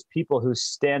usually those people who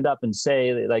stand up and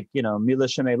say, like, Mila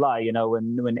Shemelah,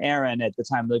 when Aaron at the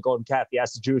time of the Golden Calf, he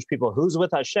asked the Jewish people, who's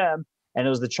with Hashem? And it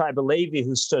was the tribe of Levi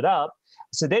who stood up.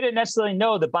 So they didn't necessarily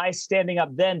know that by standing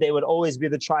up then, they would always be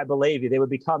the tribe of Levi. They would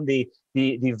become the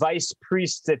vice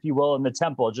priests, if you will, in the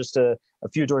temple, just a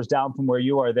few doors down from where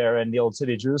you are there in the old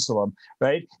city of Jerusalem,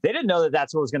 right? They didn't know that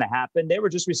that's what was going to happen. They were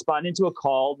just responding to a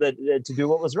call to do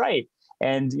what was right.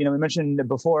 And, we mentioned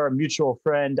before a mutual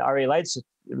friend, Rabbi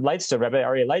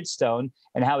Ari Lightstone,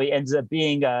 and how he ends up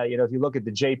being, if you look at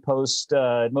the J-Post,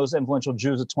 most influential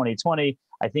Jews of 2020,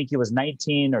 I think he was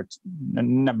 19 or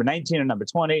number 19 or number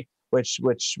 20, which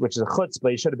is a chutzpah.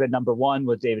 He should have been number 1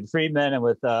 with David Friedman and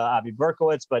with Avi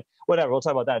Berkowitz, but whatever, we'll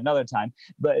talk about that another time.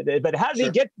 But how did he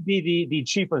get to be the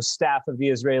chief of staff of the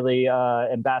Israeli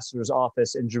ambassador's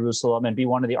office in Jerusalem and be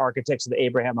one of the architects of the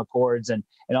Abraham Accords and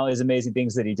all these amazing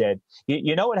things that he did?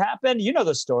 You know what happened? You know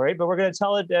the story, but we're going to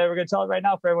tell it. We're going to tell it right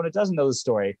now for everyone who doesn't know the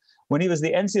story. When he was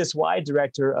the NCSY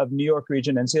director of New York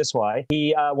Region NCSY,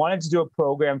 he wanted to do a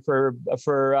program for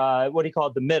what he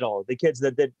called the middle, the kids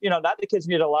that not the kids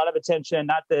who need a lot of attention,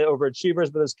 not the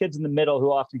overachievers, but those kids in the middle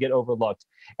who often get overlooked.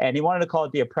 And he wanted to call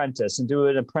it the apprentice and do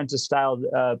an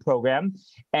apprentice-style program.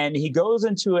 And he goes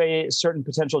into a certain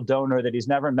potential donor that he's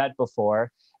never met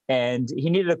before. And he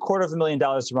needed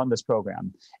 $250,000 to run this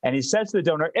program. And he says to the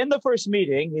donor in the first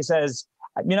meeting, he says,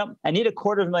 I need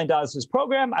 $250,000 for this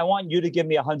program. I want you to give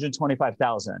me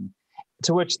 $125,000.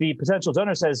 To which the potential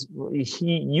donor says,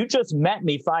 you just met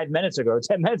me 5 minutes ago, or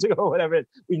 10 minutes ago, or whatever it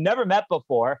is. We never met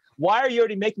before. Why are you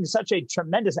already making such a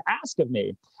tremendous ask of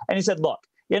me? And he said, look,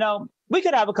 we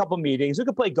could have a couple meetings. We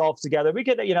could play golf together. We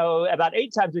could, about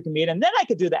 8 times we can meet, and then I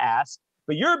could do the ask.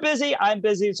 But you're busy, I'm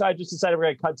busy, so I just decided we're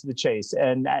going to cut to the chase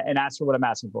and ask for what I'm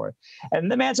asking for.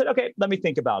 And the man said, okay, let me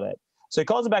think about it. So he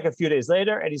calls him back a few days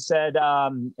later, and he said, I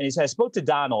spoke to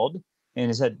Donald, and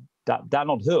he said,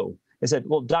 Donald who? He said,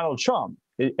 well, Donald Trump.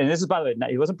 And this is, by the way,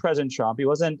 he wasn't President Trump. He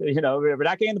wasn't, we're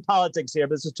not getting into politics here,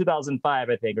 but this is 2005,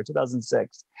 I think, or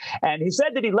 2006. And he said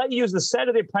that he'd let you use the set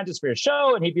of The Apprentice for your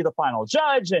show, and he'd be the final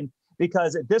judge. And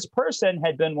because this person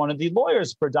had been one of the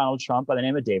lawyers for Donald Trump by the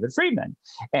name of David Friedman.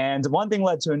 And one thing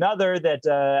led to another that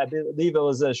I believe it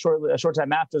was a short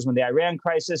time after is when the Iran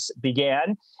crisis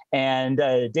began. And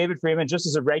David Friedman, just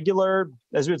as a regular,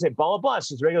 as we would say, ball of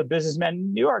bus, as a regular businessman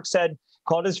in New York,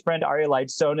 called his friend Ari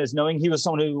Lightstone as knowing he was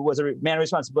someone who was a man of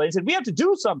responsibility and said, we have to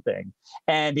do something.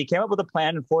 And he came up with a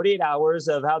plan in 48 hours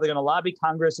of how they're going to lobby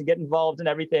Congress and get involved in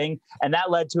everything. And that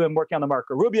led to him working on the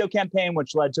Marco Rubio campaign,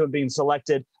 which led to him being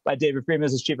selected by David Friedman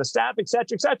as his chief of staff, et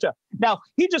cetera, et cetera. Now,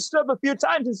 he just stood up a few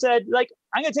times and said,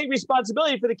 I'm going to take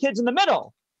responsibility for the kids in the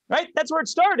middle, right? That's where it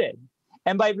started.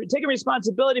 And by taking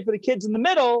responsibility for the kids in the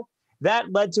middle,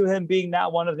 that led to him being now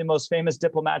one of the most famous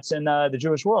diplomats in the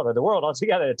Jewish world, or the world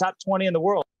altogether, the top 20 in the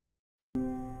world.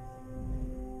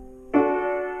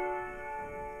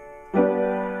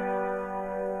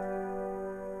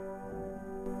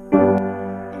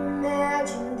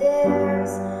 Imagine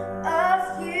there's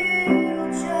a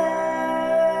future,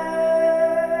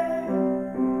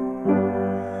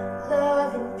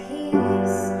 love and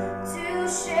peace to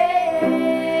share,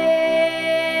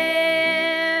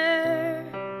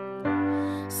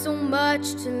 so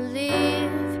much to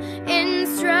live and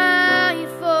strive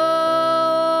for,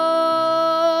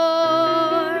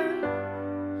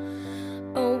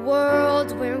 a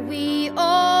world where we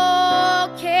all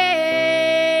care.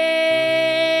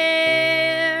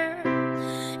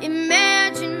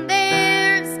 Imagine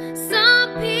there's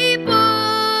some people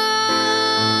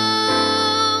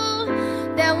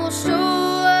that will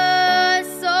show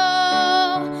us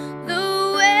all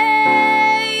the way.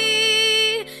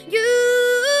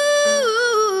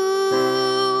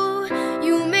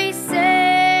 You may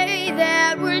say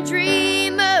that we're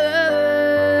dreamers,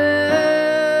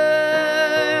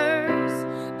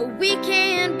 but we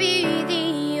can't be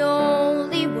the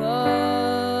only ones.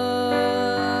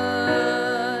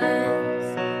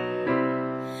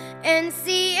 And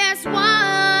see as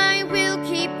why we'll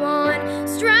keep on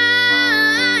striving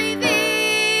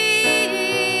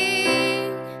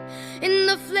in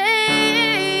the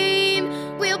flame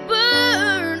we'll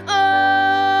burn on.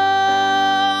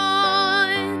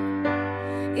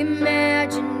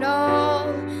 Imagine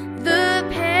all the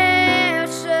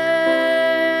passion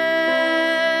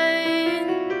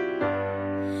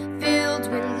filled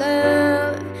with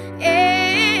love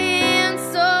and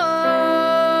song,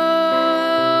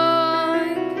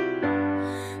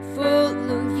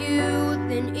 full of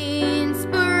youth and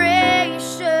inspiration,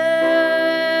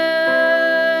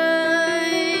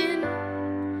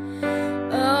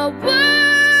 a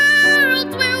world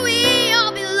where we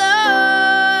all belong.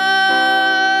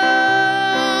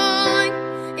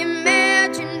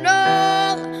 Imagine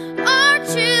all our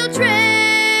children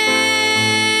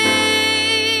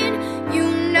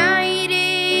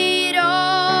united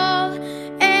all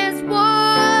as one.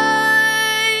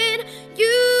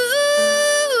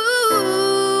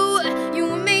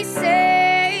 You may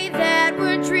say that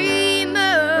we're dreamers,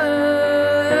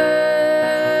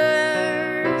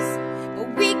 but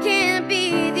we can't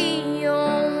be the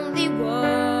only ones.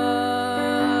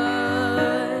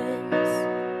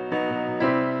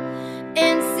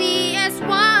 And see as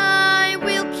why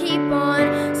we'll keep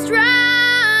on striving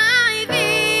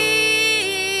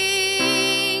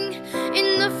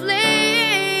in the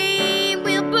flame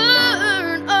we'll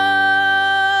burn on.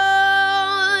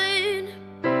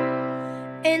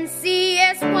 And see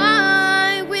as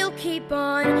why we'll keep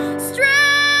on striving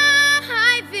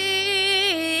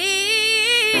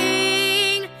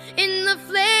in the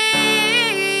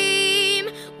flame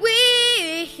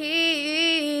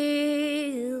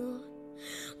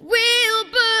we'll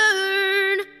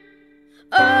burn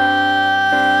on.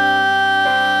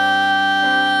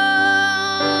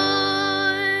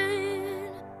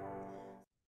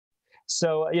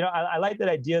 So, I like that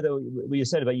idea that what you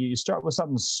said about you start with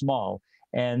something small,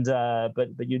 and but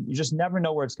you just never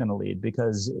know where it's going to lead,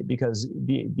 because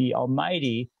the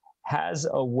Almighty has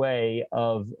a way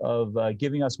of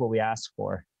giving us what we ask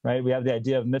for, right? We have the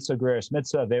idea of mitzvah gereris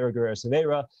mitzvah, avera gereris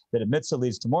avera, that a mitzvah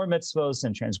leads to more mitzvahs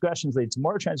and transgressions lead to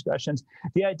more transgressions.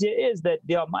 The idea is that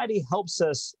the Almighty helps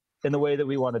us in the way that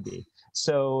we want to be.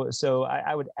 So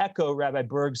I would echo Rabbi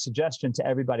Burg's suggestion to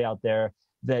everybody out there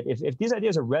that if these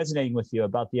ideas are resonating with you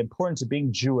about the importance of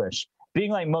being Jewish,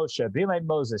 being like Moshe, being like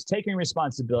Moses, taking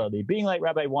responsibility, being like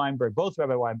Rabbi Weinberg, both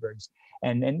Rabbi Weinbergs,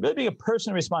 and really being a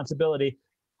personal responsibility,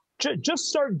 just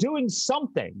start doing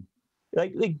something.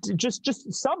 Like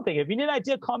just something. If you need an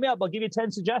idea, call me up. I'll give you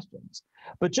 10 suggestions.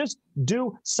 But just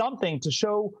do something to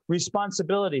show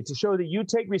responsibility, to show that you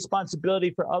take responsibility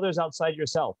for others outside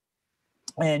yourself.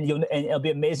 And it'll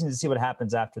be amazing to see what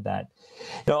happens after that.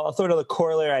 I'll throw another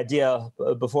corollary idea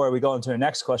before we go into the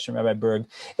next question, Rabbi Burg,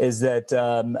 is that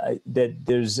that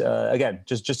there's again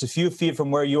just a few feet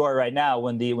from where you are right now,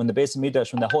 when the Beis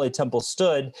Hamikdash, when the Holy Temple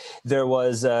stood, there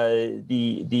was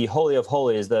the Holy of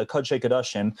Holies, the Kodesh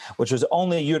Kodashim, which was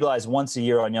only utilized once a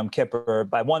year on Yom Kippur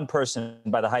by one person,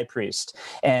 by the high priest.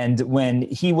 And when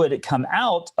he would come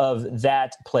out of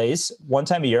that place one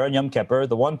time a year on Yom Kippur,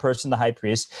 the one person, the high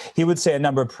priest, he would say a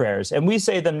number of prayers, and we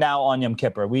say them now on Yom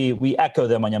Kippur. We echo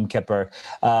them on Yom Kippur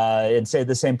and say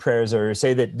the same prayers, or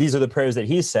say that these are the prayers that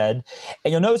he said.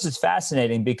 And you'll notice it's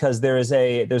fascinating because there's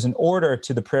an order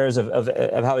to the prayers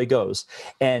of how he goes,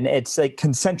 and it's like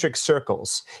concentric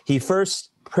circles. He first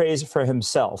prays for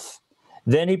himself,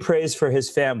 Then he prays for his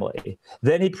family.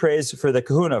 Then he prays for the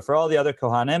kahuna, for all the other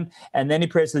kohanim. And then he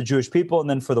prays for the Jewish people and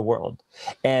then for the world.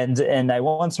 And I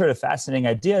once heard a fascinating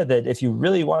idea that if you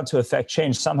really want to affect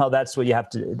change, somehow that's what you have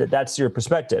to, that's your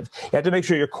perspective. You have to make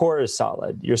sure your core is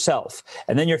solid, yourself,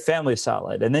 and then your family is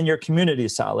solid, and then your community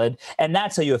is solid. And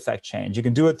that's how you affect change. You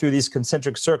can do it through these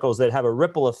concentric circles that have a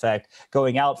ripple effect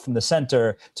going out from the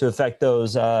center to affect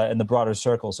those in the broader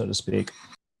circle, so to speak.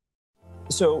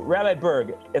 So, Rabbi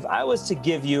Burg, if I was to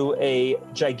give you a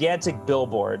gigantic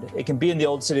billboard, it can be in the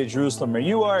old city of Jerusalem where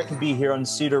you are, it can be here on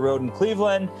Cedar Road in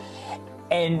Cleveland,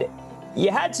 and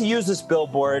you had to use this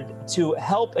billboard to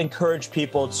help encourage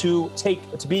people to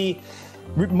be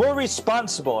more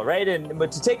responsible, right?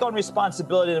 But to take on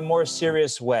responsibility in a more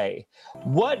serious way.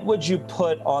 What would you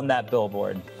put on that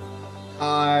billboard?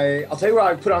 I'll tell you what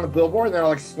I put on the billboard, and then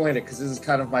I'll explain it, because this is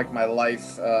kind of like my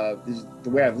life, this is the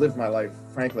way I've lived my life,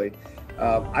 frankly.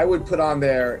 I would put on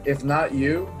there, if not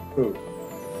you, who?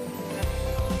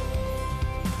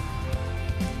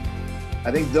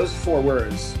 I think those 4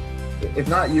 words, if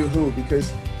not you, who?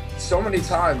 Because so many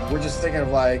times we're just thinking of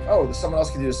like, oh, someone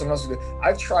else can do this, someone else can do it.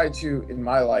 I've tried to, in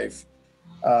my life,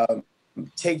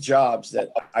 take jobs that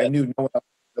I knew no one else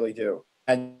could really do.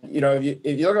 And, you know,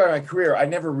 if you look at my career, I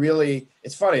never really,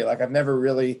 it's funny, like I've never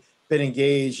really been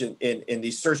engaged in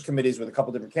these search committees with a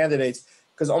couple different candidates,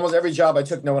 because almost every job I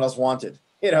took, no one else wanted.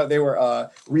 You know, they were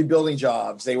rebuilding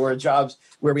jobs. They were jobs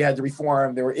where we had to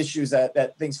reform. There were issues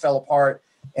that things fell apart.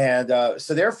 And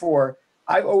so therefore,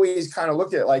 I've always kind of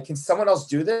looked at it like, can someone else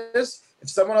do this? If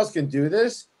someone else can do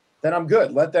this, then I'm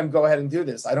good. Let them go ahead and do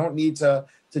this. I don't need to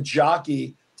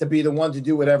jockey to be the one to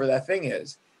do whatever that thing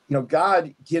is. You know,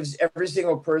 God gives every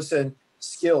single person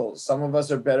skills. Some of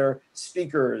us are better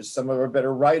speakers. Some of us are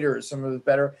better writers. Some of us are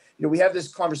better. You know, we have this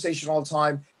conversation all the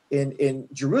time in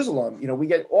Jerusalem. You know, we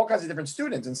get all kinds of different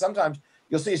students. And sometimes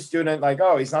you'll see a student like,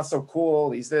 oh, he's not so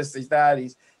cool. He's this, he's that.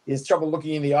 He has trouble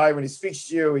looking in the eye when he speaks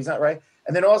to you. He's not right.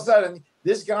 And then all of a sudden,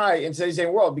 this guy in today's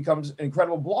world becomes an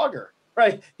incredible blogger,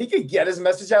 right? He could get his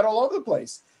message out all over the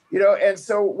place, you know? And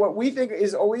so what we think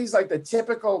is always like the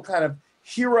typical kind of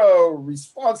hero,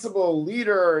 responsible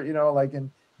leader, you know, like in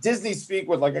Disney speak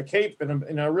with like a cape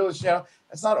and a real, you know,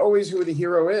 that's not always who the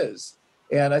hero is.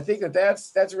 And I think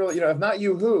that's really, you know, if not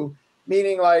you, who,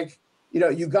 meaning like, you know,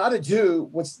 you got to do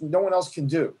what no one else can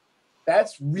do.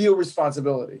 That's real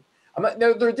responsibility. There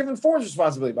are different forms of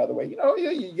responsibility, by the way. You know,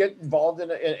 you get involved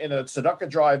in a tzedakah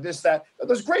drive, this, that.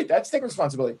 That's great. That's taking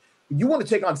responsibility. You want to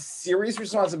take on serious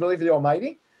responsibility for the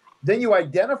Almighty, then you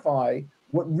identify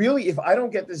what really, if I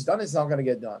don't get this done, it's not going to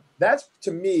get done. That's,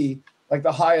 to me, like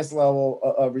the highest level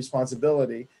of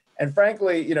responsibility. And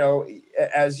frankly, you know,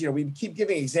 as you know, we keep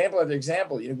giving example after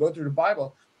example, you know, go through the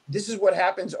Bible. This is what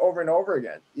happens over and over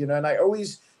again, you know, and I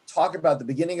always talk about the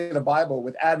beginning of the Bible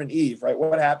with Adam and Eve, right?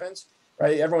 What happens,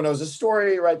 right? Everyone knows the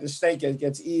story, right? The snake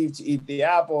gets Eve to eat the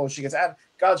apple. She gets Adam.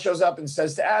 God shows up and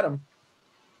says to Adam,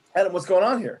 what's going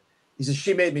on here? He says,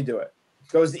 she made me do it.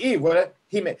 Goes to Eve, what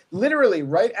he made, literally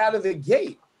right out of the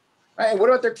gate, right? And what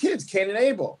about their kids, Cain and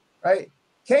Abel, right?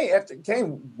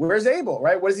 Cain, where's Abel,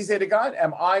 right? What does he say to God?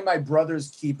 Am I my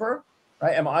brother's keeper,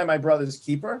 right? Am I my brother's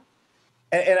keeper?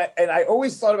 And I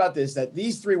always thought about this, that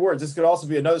these 3 words, this could also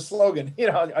be another slogan, you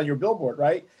know, on your billboard,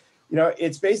 right? You know,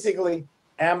 it's basically,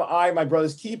 am I my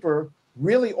brother's keeper?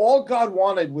 Really, all God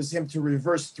wanted was him to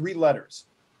reverse 3 letters.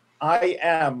 I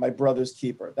am my brother's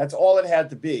keeper. That's all it had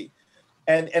to be.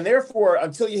 And therefore,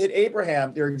 until you hit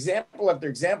Abraham, there example after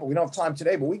example, we don't have time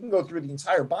today, but we can go through the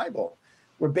entire Bible,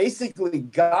 where basically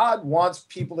God wants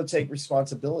people to take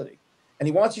responsibility. And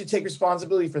he wants you to take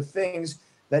responsibility for things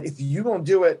that if you don't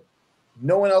do it,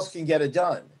 no one else can get it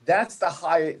done. That's the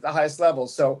highest level.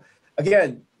 So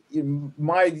again,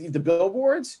 the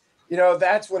billboards, you know,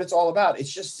 that's what it's all about.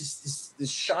 It's just this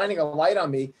shining a light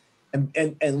on me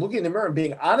and looking in the mirror and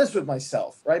being honest with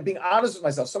myself, right? Being honest with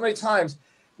myself. So many times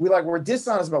we're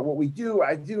dishonest about what we do.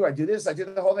 I do this, I do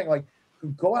the whole thing. Like,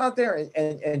 go out there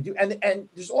and do, and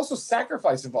there's also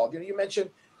sacrifice involved. You know, you mentioned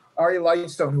Ari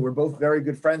Lightstone, who we're both very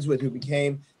good friends with, who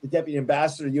became the deputy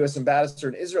ambassador, U.S. ambassador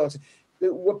in Israel.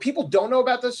 What people don't know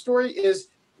about this story is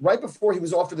right before he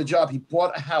was offered the job, he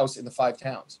bought a house in the 5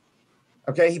 towns.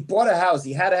 Okay, he bought a house,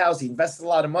 he had a house, he invested a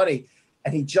lot of money,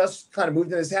 and he just kind of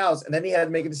moved in his house, and then he had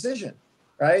to make a decision,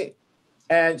 right?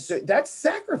 And so that's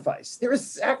sacrifice. There is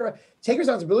sacrifice. Take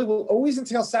responsibility will always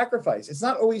entail sacrifice. It's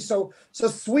not always so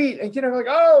sweet and, you know, like,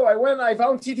 oh, I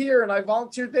volunteered here and I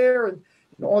volunteered there and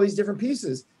you know, all these different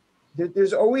pieces.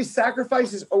 There's always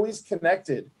sacrifice is always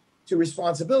connected to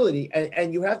responsibility,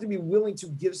 and you have to be willing to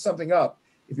give something up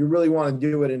if you really want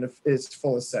to do it in its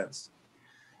fullest sense.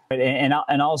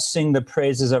 I'll sing the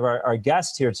praises of our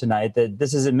guest here tonight. That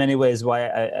this is in many ways why,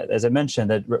 as I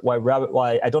mentioned,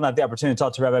 why I don't have the opportunity to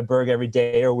talk to Rabbi Burg every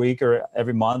day or week or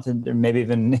every month, and maybe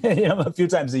even a few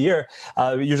times a year,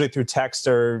 usually through text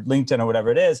or LinkedIn or whatever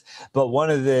it is. But one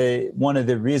of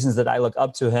the reasons that I look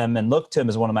up to him and look to him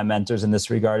as one of my mentors in this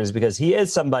regard is because he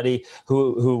is somebody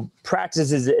who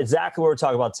practices exactly what we're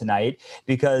talking about tonight.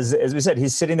 Because as we said,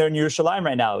 he's sitting there in Yerushalayim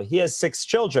right now. He has 6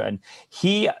 children.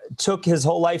 He took his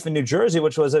whole life in New Jersey,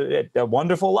 which was a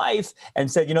wonderful life,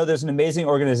 and said, there's an amazing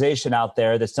organization out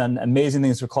there that's done amazing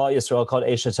things for Klal Yisrael called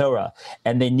Eish Torah,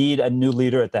 and they need a new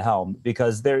leader at the helm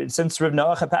because since Reb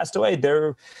Noach had passed away,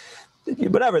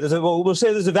 whatever. We'll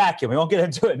say there's a vacuum. We won't get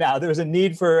into it now. There's a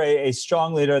need for a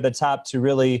strong leader at the top to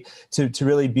really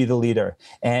be the leader.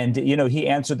 And he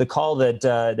answered the call that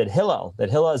Hillel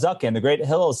Zaken, the great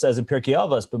Hillel, says in Pirkei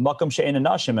Avos, "But makom she'ein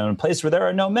nashim," and in a place where there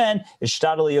are no men, is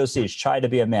shtadel yosish, try to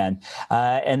be a man.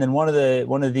 And then one of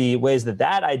the ways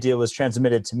that idea was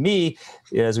transmitted to me,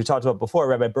 as we talked about before,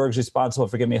 Rabbi Burg's responsible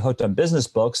for getting me hooked on business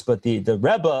books, but the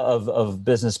Rebbe of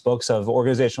business books, of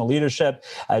organizational leadership,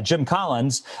 Jim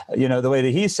Collins, the way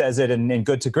that he says it in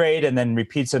Good to Great, and then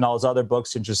repeats in all his other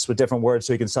books and just with different words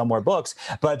so he can sell more books.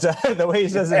 But the way he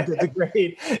says it in Good to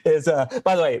Great is,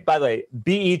 by the way,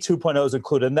 BE 2.0 is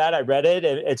included in that. I read it.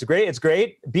 It's great. It's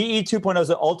great. BE 2.0 is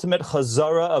the ultimate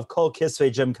chazara of Kol Kisvei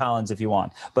Jim Collins, if you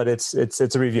want, but it's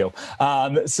a review.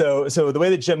 So the way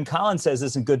that Jim Collins says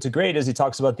this in Good to Great is he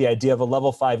talks about the idea of a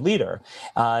level 5 leader,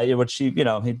 which he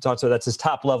talks about that's his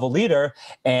top level leader,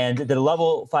 and the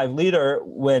level 5 leader,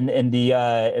 when in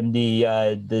the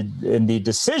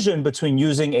decision between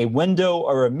using a window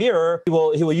or a mirror, he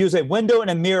will use a window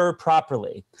and a mirror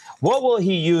properly. What will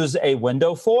he use a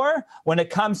window for? When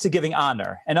it comes to giving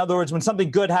honor. In other words, when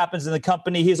something good happens in the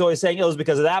company, he's always saying it was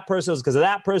because of that person, it was because of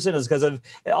that person, it was because of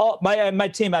my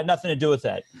team had nothing to do with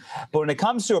it. But when it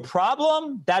comes to a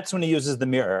problem, that's when he uses the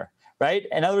mirror. Right?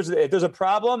 In other words, if there's a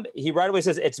problem, he right away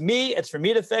says, it's me, it's for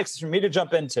me to fix, it's for me to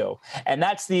jump into. And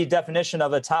that's the definition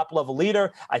of a top-level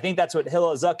leader. I think that's what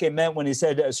Hillel Zaken meant when he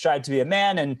said, strive to be a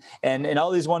man, and all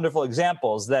these wonderful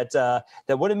examples that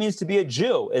what it means to be a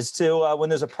Jew is to, when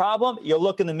there's a problem, you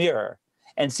look in the mirror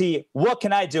and see, what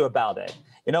can I do about it?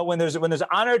 When there's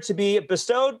honor to be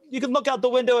bestowed, you can look out the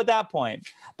window at that point.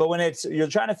 But when you're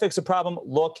trying to fix a problem,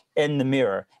 look in the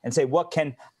mirror and say, what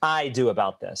can I do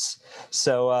about this?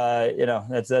 So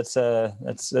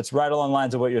that's right along the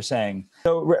lines of what you're saying.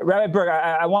 So Rabbi Burg,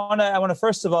 I want to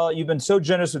first of all, you've been so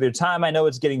generous with your time. I know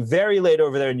it's getting very late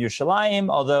over there in Yerushalayim,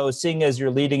 although seeing as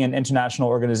you're leading an international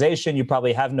organization, you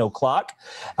probably have no clock.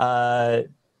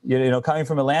 Coming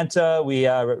from Atlanta,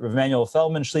 Rav Emanuel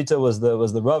Feldman Shlita was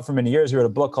the Rav for many years. He wrote a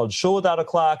book called Shul Without a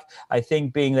Clock. I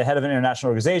think being the head of an international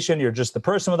organization, you're just the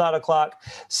person without a clock.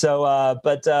 So,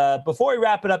 but before we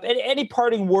wrap it up, any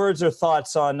parting words or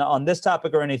thoughts on this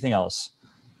topic or anything else?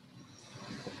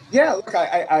 Yeah, look,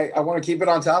 I want to keep it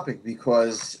on topic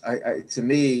because to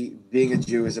me, being a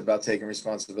Jew is about taking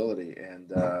responsibility.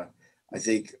 And I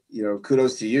think,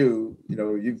 kudos to you.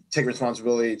 You take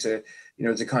responsibility to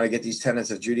kind of get these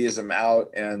tenets of Judaism out.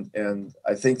 And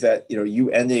I think that, you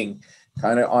ending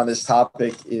kind of on this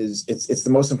topic it's the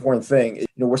most important thing.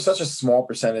 We're such a small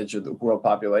percentage of the world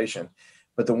population,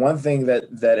 but the one thing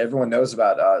that everyone knows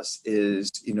about us is,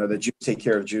 that Jews take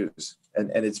care of Jews. And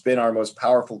it's been our most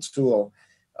powerful tool,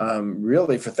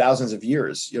 really for thousands of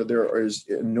years. There is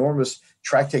enormous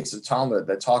tractates of Talmud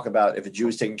that talk about if a Jew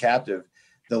is taken captive,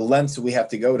 the lengths we have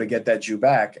to go to get that Jew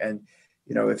back. And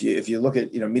if you look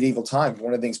at medieval times,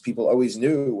 one of the things people always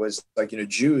knew was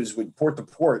Jews would port to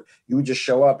port. You would just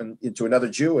show up into another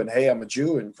Jew and, hey, I'm a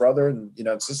Jew, and brother and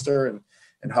and sister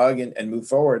and hug and move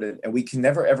forward. And we can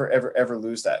never ever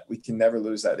lose that. We can never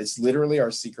lose that. It's literally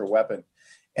our secret weapon.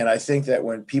 And I think that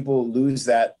when people lose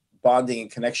that bonding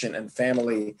and connection and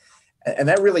family, and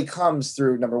that really comes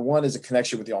through, number one, is a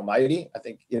connection with the Almighty. I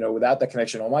think without that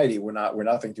connection, Almighty, we're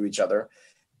nothing to each other.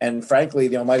 And frankly,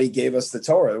 the Almighty gave us the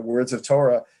Torah, the words of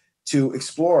Torah, to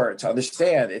explore, to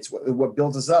understand. It's what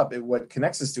builds us up, what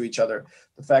connects us to each other.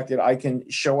 The fact that I can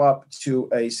show up to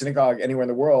a synagogue anywhere in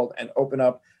the world and open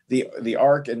up the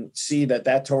Ark and see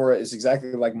that Torah is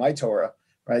exactly like my Torah,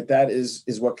 right? That is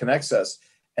what connects us.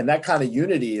 And that kind of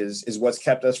unity is what's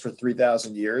kept us for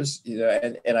 3,000 years,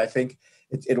 and I think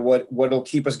what'll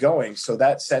keep us going. So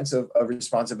that sense of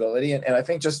responsibility. And I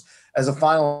think just as a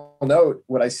final note,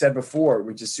 what I said before,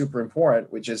 which is super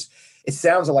important, which is, it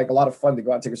sounds like a lot of fun to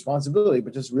go out and take responsibility,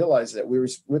 but just realize that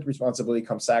with responsibility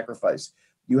comes sacrifice.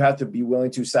 You have to be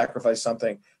willing to sacrifice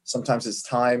something. Sometimes it's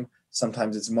time,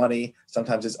 sometimes it's money,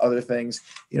 sometimes it's other things,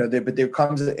 but there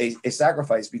comes a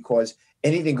sacrifice, because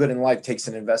anything good in life takes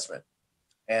an investment.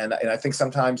 And I think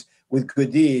sometimes with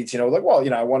good deeds, like,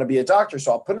 well, I want to be a doctor,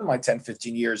 so I'll put in my 10,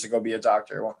 15 years to go be a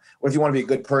doctor. Well, what if you want to be a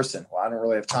good person? Well, I don't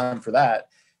really have time for that.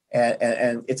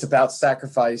 And it's about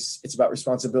sacrifice. It's about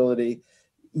responsibility.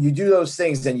 You do those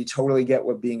things, then you totally get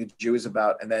what being a Jew is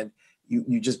about. And then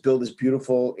you just build this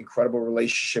beautiful, incredible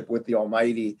relationship with the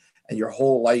Almighty, and your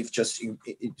whole life just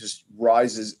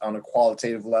rises on a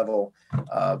qualitative level.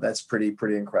 That's pretty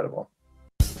incredible.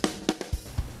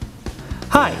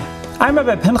 Hi, I'm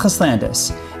Rabbi Pinchas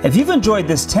Landis. If you've enjoyed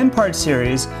this 10-part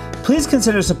series, please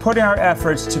consider supporting our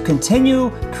efforts to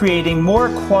continue creating more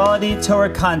quality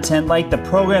Torah content like the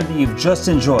program that you've just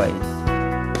enjoyed.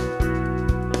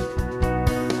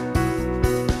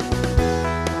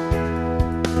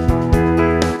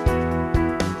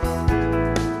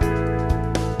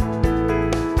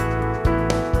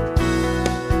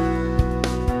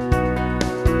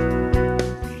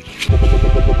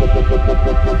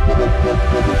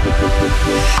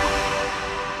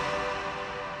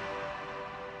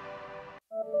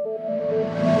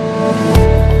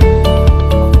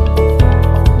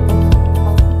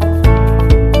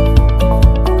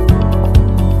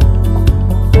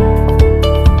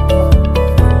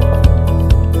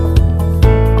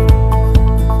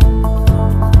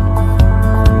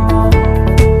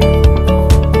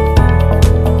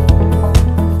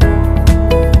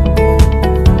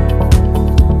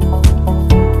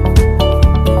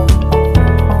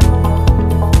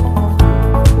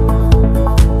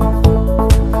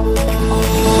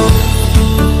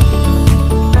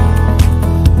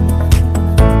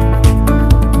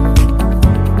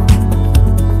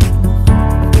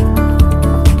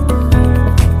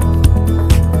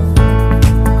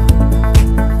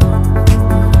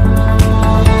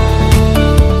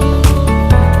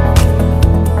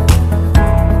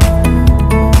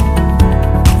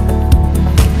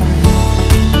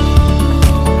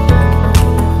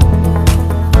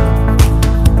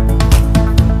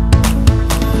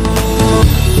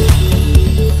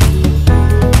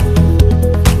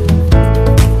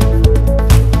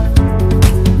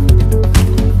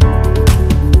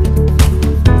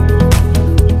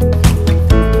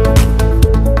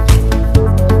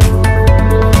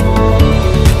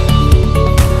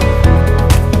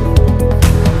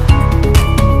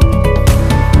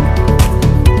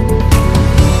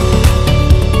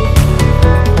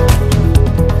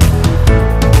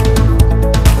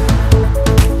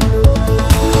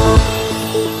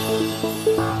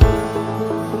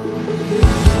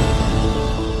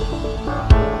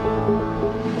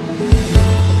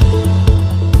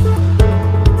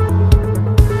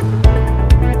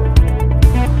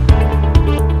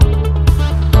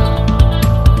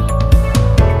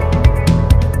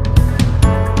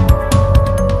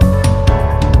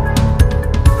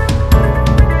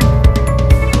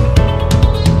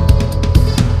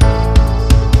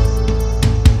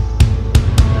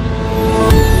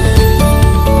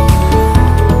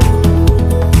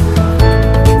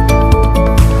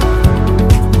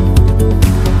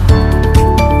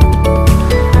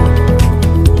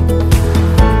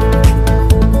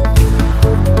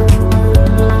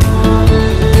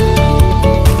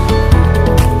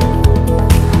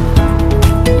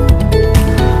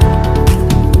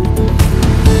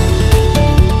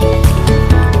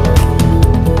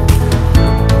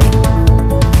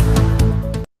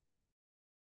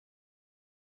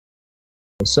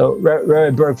 So, Rabbi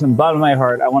Burg, from the bottom of my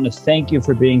heart, I want to thank you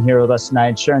for being here with us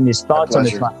tonight, sharing these thoughts on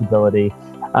responsibility.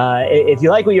 If you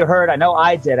like what you heard, I know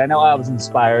I did. I know I was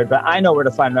inspired, but I know where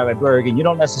to find Rabbi Burg, and you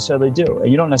don't necessarily do.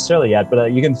 You don't necessarily yet,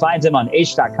 but you can find him on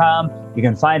h.com. You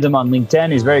can find him on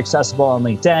LinkedIn. He's very accessible on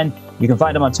LinkedIn. You can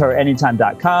find him on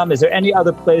TorahAnytime.com. Is there any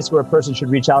other place where a person should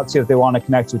reach out to if they want to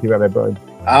connect with you, Rabbi Burg?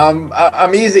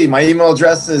 I'm easy. My email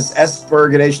address is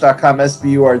sburg@h.com,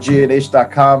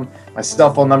 sburg@h.com. My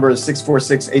cell phone number is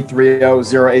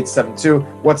 646-830-0872.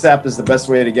 WhatsApp is the best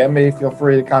way to get me. Feel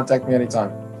free to contact me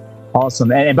anytime. Awesome.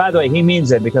 And by the way, he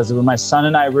means it, because when my son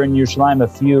and I were in Yerushalayim a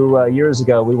few years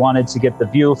ago, we wanted to get the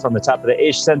view from the top of the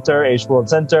Aish Center, Aish World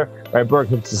Center. Right, Burg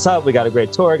hooked us up. We got a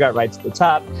great tour, got right to the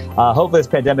top. Hopefully this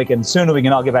pandemic ends soon and we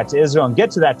can all get back to Israel and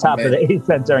get to that top of the Aish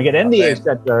Center and get in the Aish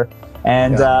Center.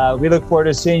 And we look forward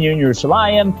to seeing you in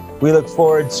Yerushalayim. We look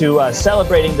forward to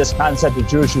celebrating this concept of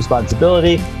Jewish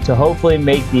responsibility to hopefully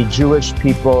make the Jewish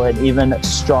people an even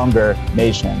stronger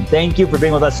nation. Thank you for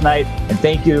being with us tonight, and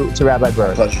thank you to Rabbi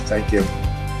Burg. My pleasure. Thank you.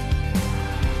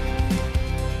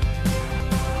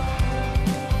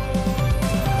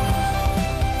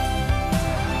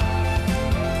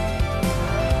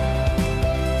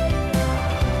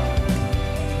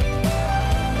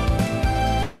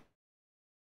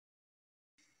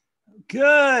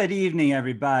 Good evening,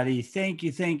 everybody. Thank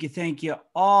you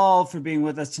all for being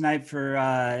with us tonight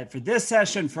for this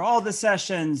session, for all the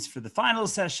sessions, for the final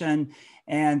session.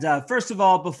 And first of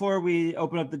all, before we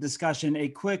open up the discussion, a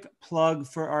quick plug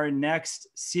for our next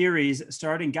series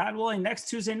starting, God willing, next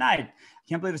Tuesday night. I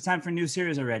can't believe it's time for a new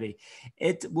series already.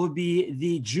 It will be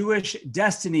the Jewish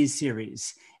Destiny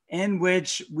series, in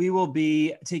which we will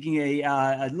be taking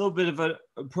a little bit of an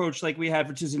approach like we had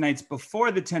for Tuesday nights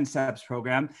before the 10 Steps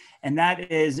program. And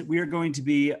that is, we are going to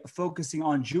be focusing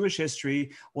on Jewish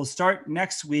history. We'll start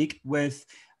next week with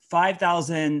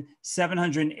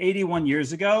 5,781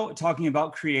 years ago, talking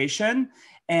about creation.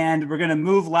 And we're going to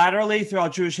move laterally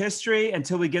throughout Jewish history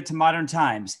until we get to modern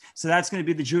times. So that's going to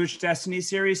be the Jewish Destiny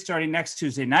series starting next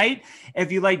Tuesday night.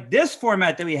 If you like this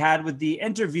format that we had with the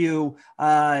interview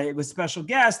with special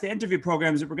guests, the interview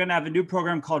programs, we're going to have a new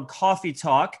program called Coffee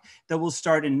Talk that will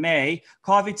start in May.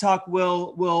 Coffee Talk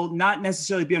will not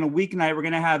necessarily be on a weeknight. We're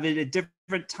going to have it at different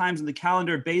times in the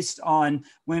calendar based on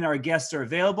when our guests are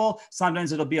available.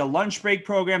 Sometimes it'll be a lunch break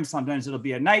program. Sometimes it'll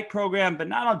be a night program, but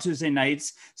not on Tuesday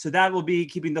nights. So that will be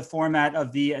keeping the format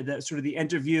of the sort of the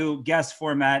interview guest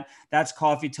format. That's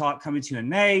Coffee Talk coming to you in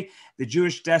May. The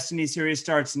Jewish Destiny series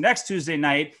starts next Tuesday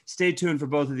night. Stay tuned for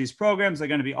both of these programs. They're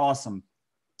going to be awesome.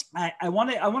 I want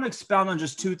to expound on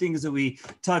just two things that we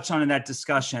touched on in that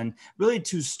discussion, really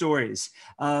two stories.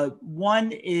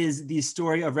 One is the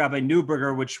story of Rabbi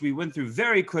Neuberger, which we went through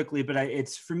very quickly, but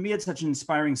for me, it's such an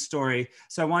inspiring story.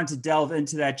 So I wanted to delve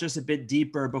into that just a bit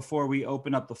deeper before we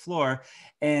open up the floor.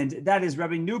 And that is,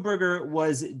 Rabbi Neuberger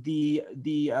was the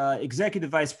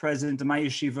executive vice president of my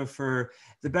yeshiva for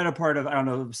the better part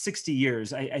of, 60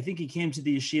 years. I think he came to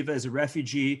the yeshiva as a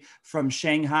refugee from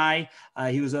Shanghai.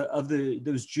 He was of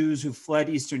those Jews who fled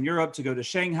Eastern Europe to go to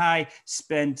Shanghai,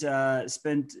 spent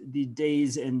the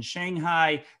days in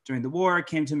Shanghai during the war,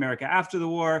 came to America after the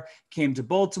war, came to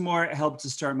Baltimore, helped to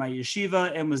start my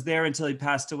yeshiva, and was there until he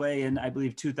passed away in, I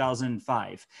believe,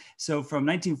 2005. So from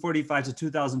 1945 to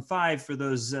 2005, for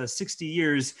those 60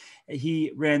 years,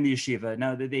 he ran the yeshiva.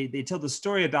 Now, they tell the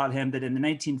story about him that in the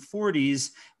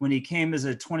 1940s, when he came as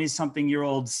a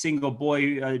 20-something-year-old single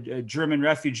boy, a German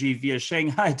refugee via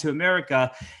Shanghai to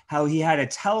America, how he had a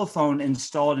telephone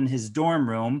installed in his dorm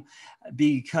room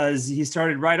because he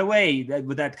started right away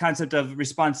with that concept of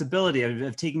responsibility,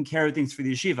 of taking care of things for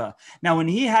the yeshiva. Now, when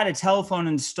he had a telephone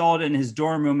installed in his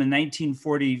dorm room in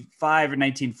 1945 or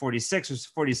 1946 or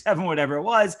 47, whatever it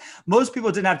was, most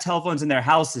people didn't have telephones in their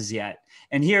houses yet.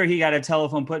 And here he got a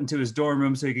telephone put into his dorm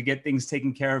room so he could get things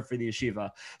taken care of for the yeshiva.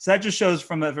 So that just shows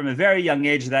from a very young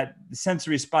age that sense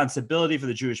of responsibility for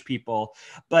the Jewish people.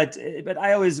 But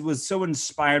I always was so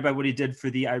inspired by what he did for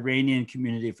the Iranian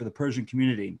community, for the Persian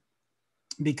community.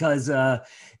 Because,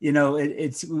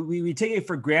 we take it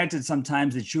for granted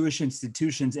sometimes that Jewish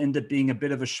institutions end up being a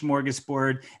bit of a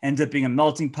smorgasbord, end up being a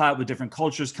melting pot with different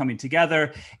cultures coming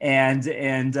together. And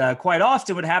quite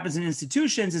often what happens in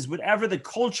institutions is whatever the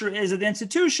culture is of the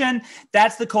institution,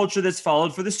 that's the culture that's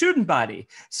followed for the student body.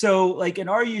 So like in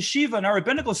our yeshiva, in our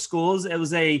rabbinical schools, it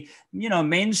was a,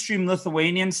 mainstream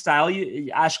Lithuanian style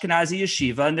Ashkenazi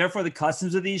yeshiva. And therefore the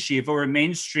customs of the yeshiva were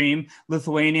mainstream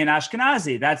Lithuanian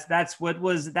Ashkenazi. That's what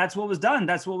was done.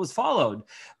 That's what was followed.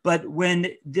 But when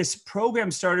this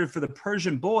program started for the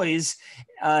Persian boys,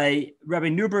 Rabbi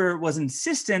Neuberger was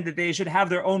insistent that they should have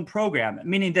their own program,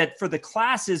 meaning that for the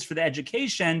classes, for the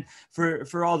education,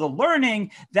 for all the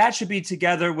learning, that should be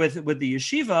together with the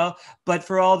yeshiva. But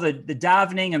for all the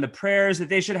davening and the prayers, that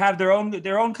they should have their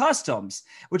own customs,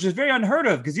 which is very unheard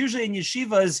of, because usually in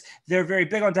yeshivas, they're very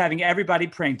big on having everybody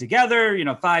praying together,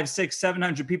 500, 600,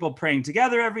 700 people praying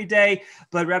together every day.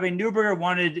 But Rabbi Neuberger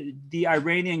wanted the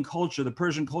Iranian culture, the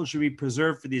Persian culture, to be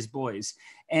preserved for these boys.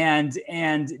 And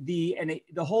the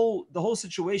whole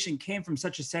situation came from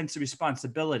such a sense of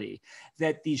responsibility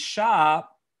that the Shah,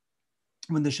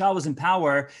 when the Shah was in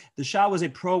power, the Shah was a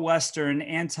pro-Western,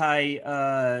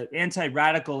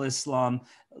 anti-radical Islam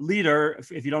leader,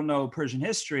 if you don't know Persian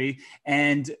history.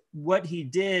 And what he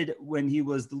did when he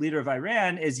was the leader of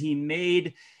Iran is he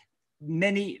made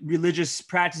many religious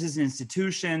practices and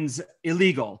institutions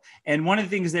illegal. And one of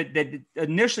the things that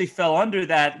initially fell under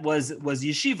that was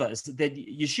yeshivas, that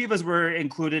yeshivas were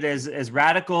included as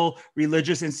radical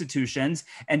religious institutions,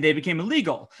 and they became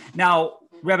illegal. Now,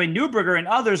 Rabbi Neuberger and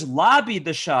others lobbied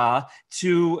the Shah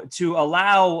to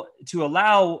allow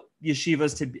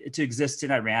yeshivas to exist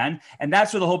in Iran. And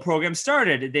that's where the whole program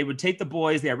started. They would take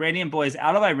the Iranian boys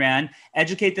out of Iran,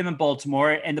 educate them in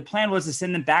Baltimore. And the plan was to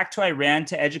send them back to Iran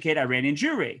to educate Iranian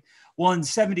Jewry. Well, in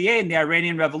 78, in the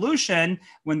Iranian Revolution,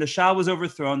 when the Shah was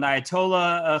overthrown, the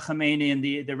Ayatollah Khamenei and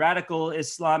the radical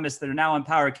Islamists that are now in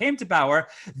power came to power,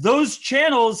 those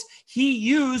channels he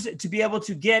used to be able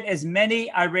to get as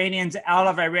many Iranians out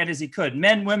of Iran as he could.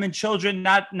 Men, women, children,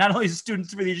 not only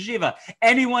students for the yeshiva,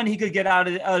 anyone he could get out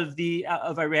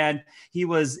of Iran. He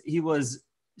was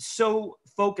so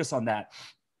focused on that.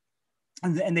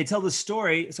 And they tell the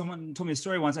story. Someone told me a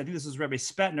story once. I think this was Rabbi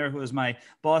Spetner, who was my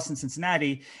boss in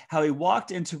Cincinnati, how he walked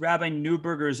into Rabbi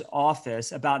Neuberger's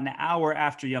office about an hour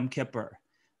after Yom Kippur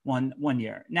one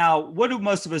year. Now, what do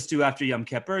most of us do after Yom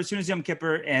Kippur? As soon as Yom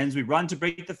Kippur ends, we run to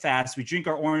break the fast. We drink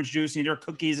our orange juice, and eat our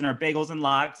cookies and our bagels and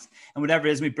lox and whatever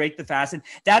it is. We break the fast. And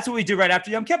that's what we do right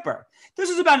after Yom Kippur. This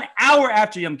was about an hour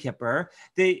after Yom Kippur.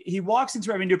 He walks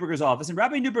into Rabbi Neuberger's office, and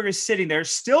Rabbi Neuberger is sitting there,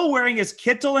 still wearing his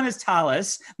kittel and his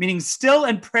talis, meaning still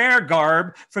in prayer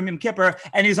garb from Yom Kippur,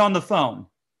 and he's on the phone.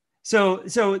 So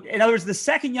in other words, the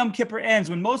second Yom Kippur ends,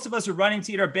 when most of us are running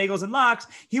to eat our bagels and lox,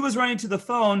 he was running to the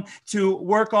phone to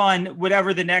work on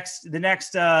whatever the next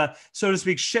so to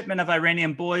speak, shipment of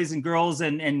Iranian boys and girls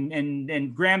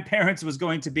and grandparents was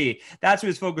going to be. That's what he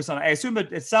was focused on. I assume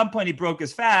that at some point he broke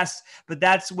his fast, but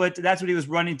that's what he was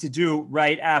running to do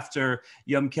right after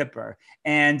Yom Kippur.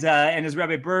 And as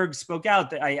Rabbi Burg spoke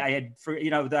out, that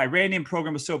the Iranian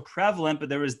program was so prevalent, but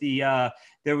there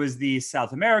was the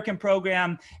South American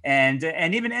program and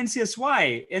even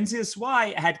NCSY.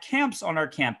 NCSY had camps on our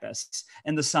campus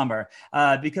in the summer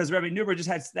because Rabbi Neuberger just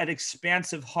had that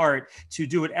expansive heart to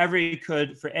do whatever he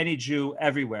could for any Jew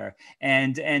everywhere.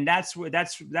 And that's where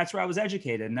I was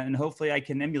educated. And hopefully I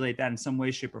can emulate that in some way,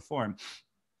 shape, or form.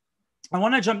 I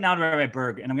want to jump now to Rabbi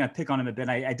Burg, and I'm going to pick on him a bit.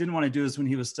 I didn't want to do this when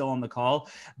he was still on the call,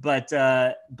 but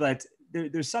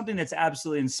there's something that's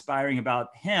absolutely inspiring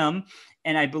about him.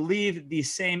 And I believe the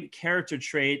same character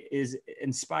trait is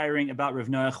inspiring about Rav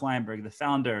Noach Weinberg, the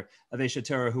founder of Aish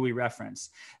Torah, who we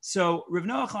reference. So Rav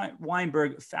Noach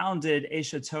Weinberg founded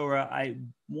Aish Torah, I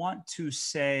want to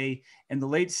say in the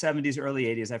late 70s, early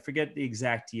 80s. I forget the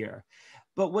exact year.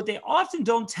 But what they often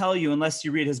don't tell you, unless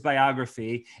you read his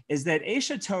biography, is that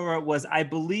Aish Torah was, I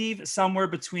believe, somewhere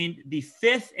between the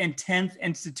 5th and 10th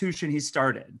institution he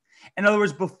started. In other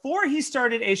words, before he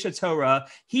started Aish Torah,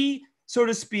 he, so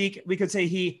to speak, we could say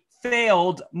he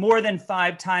failed more than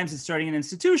 5 times in starting an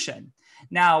institution.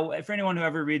 Now, for anyone who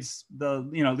ever reads the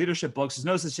leadership books, there's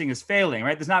no such thing as failing,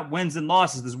 right? There's not wins and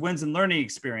losses. There's wins and learning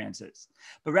experiences.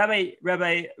 But Rav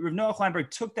Noach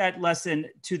Weinberg took that lesson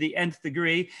to the nth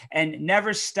degree and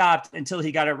never stopped until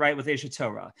he got it right with Aish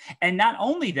Torah. And not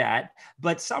only that,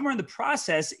 but somewhere in the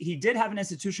process, he did have an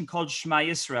institution called Shema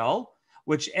Yisrael,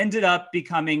 which ended up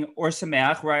becoming Or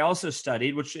Sameach, where I also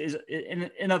studied, which is in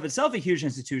and of itself a huge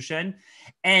institution.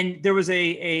 And there was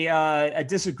a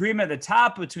disagreement at the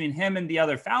top between him and the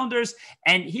other founders,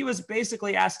 and he was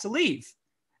basically asked to leave.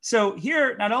 So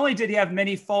here, not only did he have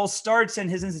many false starts in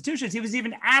his institutions, he was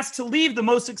even asked to leave the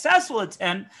most successful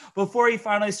attempt before he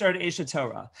finally started Aish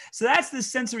Torah. So that's the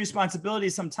sense of responsibility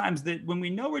sometimes, that when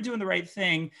we know we're doing the right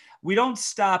thing, we don't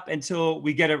stop until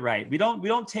we get it right. We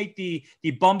don't take the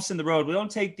bumps in the road. We don't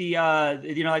take the,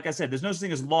 like I said, there's no such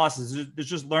thing as losses. There's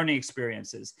just learning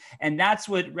experiences. And that's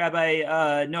what Rabbi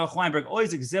Noach Weinberg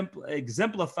always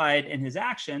exemplified in his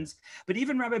actions. But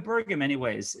even Rabbi Burg in many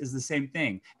ways is the same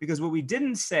thing. Because what we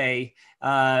didn't say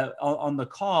on the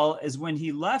call is when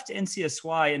he left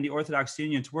NCSY and the Orthodox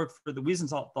Union to work for the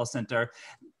Wiesenthal Center,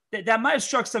 that might have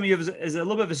struck some of you as a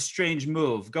little bit of a strange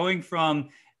move, going from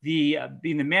being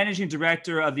the managing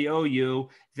director of the OU,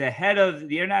 the head of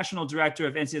the international director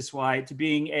of NCSY, to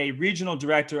being a regional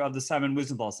director of the Simon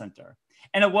Wiesenthal Center.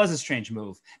 And it was a strange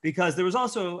move because there was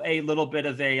also a little bit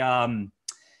of a,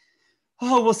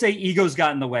 we'll say egos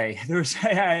got in the way.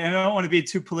 I don't want to be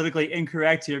too politically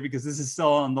incorrect here because this is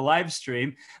still on the live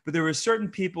stream, but there were certain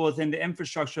people within the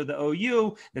infrastructure of the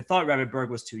OU that thought Rabbi Burg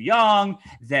was too young,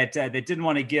 that didn't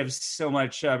want to give so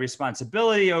much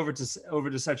responsibility over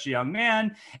to such a young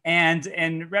man.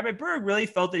 And Rabbi Burg really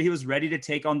felt that he was ready to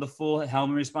take on the full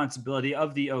helm responsibility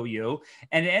of the OU.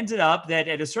 And it ended up that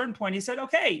at a certain point, he said,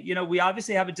 okay, we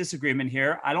obviously have a disagreement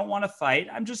here. I don't want to fight.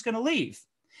 I'm just going to leave.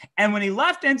 And when he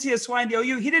left NCSY and the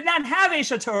OU, he did not have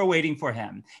Aish Torah waiting for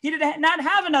him. He did not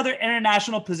have another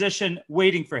international position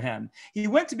waiting for him. He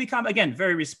went to become, again,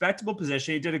 very respectable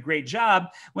position. He did a great job,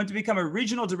 went to become a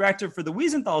regional director for the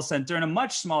Wiesenthal Center in a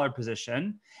much smaller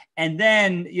position. And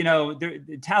then,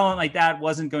 the talent like that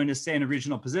wasn't going to stay in a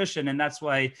regional position. And that's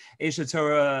why Aish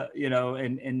Torah,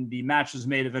 and the match was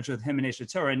made eventually with him and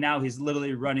Aish Torah. And now he's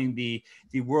literally running the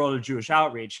world of Jewish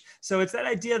outreach. So it's that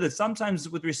idea that sometimes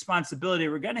with responsibility,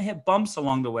 we're going going to hit bumps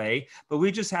along the way, but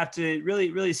we just have to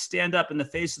really, really stand up in the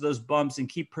face of those bumps and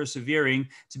keep persevering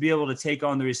to be able to take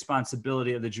on the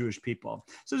responsibility of the Jewish people.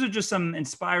 So those are just some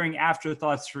inspiring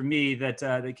afterthoughts for me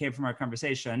that came from our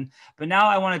conversation. But now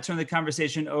I want to turn the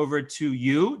conversation over to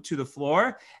you, to the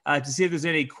floor, to see if there's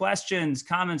any questions,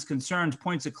 comments, concerns,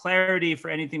 points of clarity for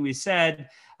anything we said.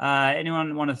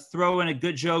 Anyone want to throw in a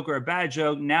good joke or a bad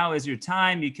joke? Now is your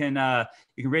time. You can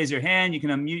raise your hand. You can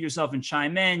unmute yourself and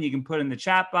chime in. You can put in the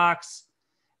chat box.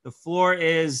 The floor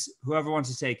is whoever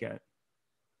wants to take it.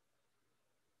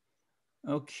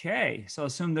 Okay, so I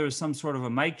assume there was some sort of a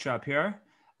mic drop here.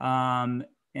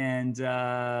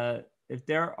 If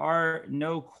there are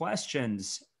no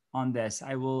questions on this,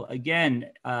 I will again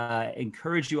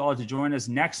encourage you all to join us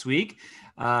next week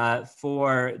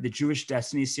for the Jewish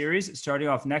Destiny series, starting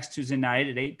off next Tuesday night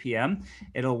at 8 p.m.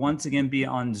 It'll once again be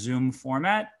on Zoom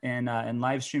format and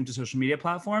live stream to social media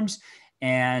platforms.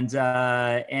 And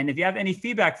if you have any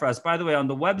feedback for us, by the way, on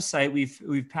the website,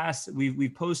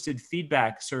 we've posted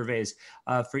feedback surveys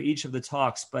for each of the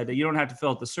talks, but you don't have to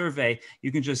fill out the survey.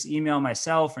 You can just email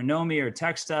myself or Nomi or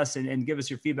text us and give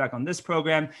us your feedback on this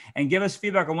program and give us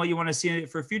feedback on what you want to see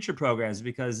for future programs,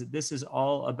 because this is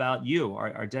all about you,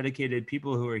 our dedicated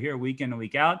people who are here week in and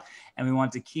week out. And we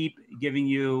want to keep giving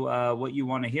you what you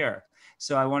want to hear.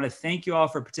 So I want to thank you all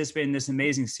for participating in this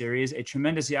amazing series. A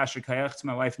tremendous yasher kayach to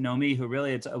my wife, Nomi, who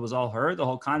really, it was all her. The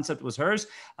whole concept was hers.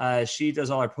 She does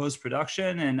all our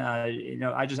post-production. And,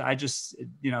 I just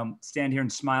stand here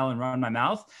and smile and run my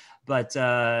mouth. But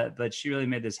she really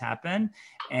made this happen.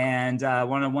 And I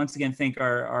want to once again thank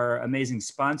our amazing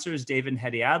sponsors, David and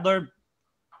Hetty Adler,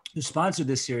 who sponsored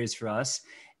this series for us.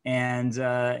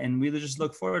 And we just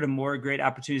look forward to more great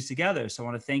opportunities together. So I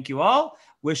want to thank you all.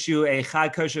 Wish you a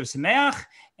Chag Kosher Sameach,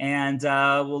 and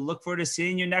we'll look forward to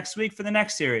seeing you next week for the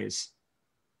next series.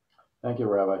 Thank you,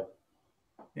 Rabbi.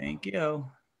 Thank you.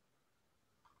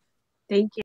 Thank you.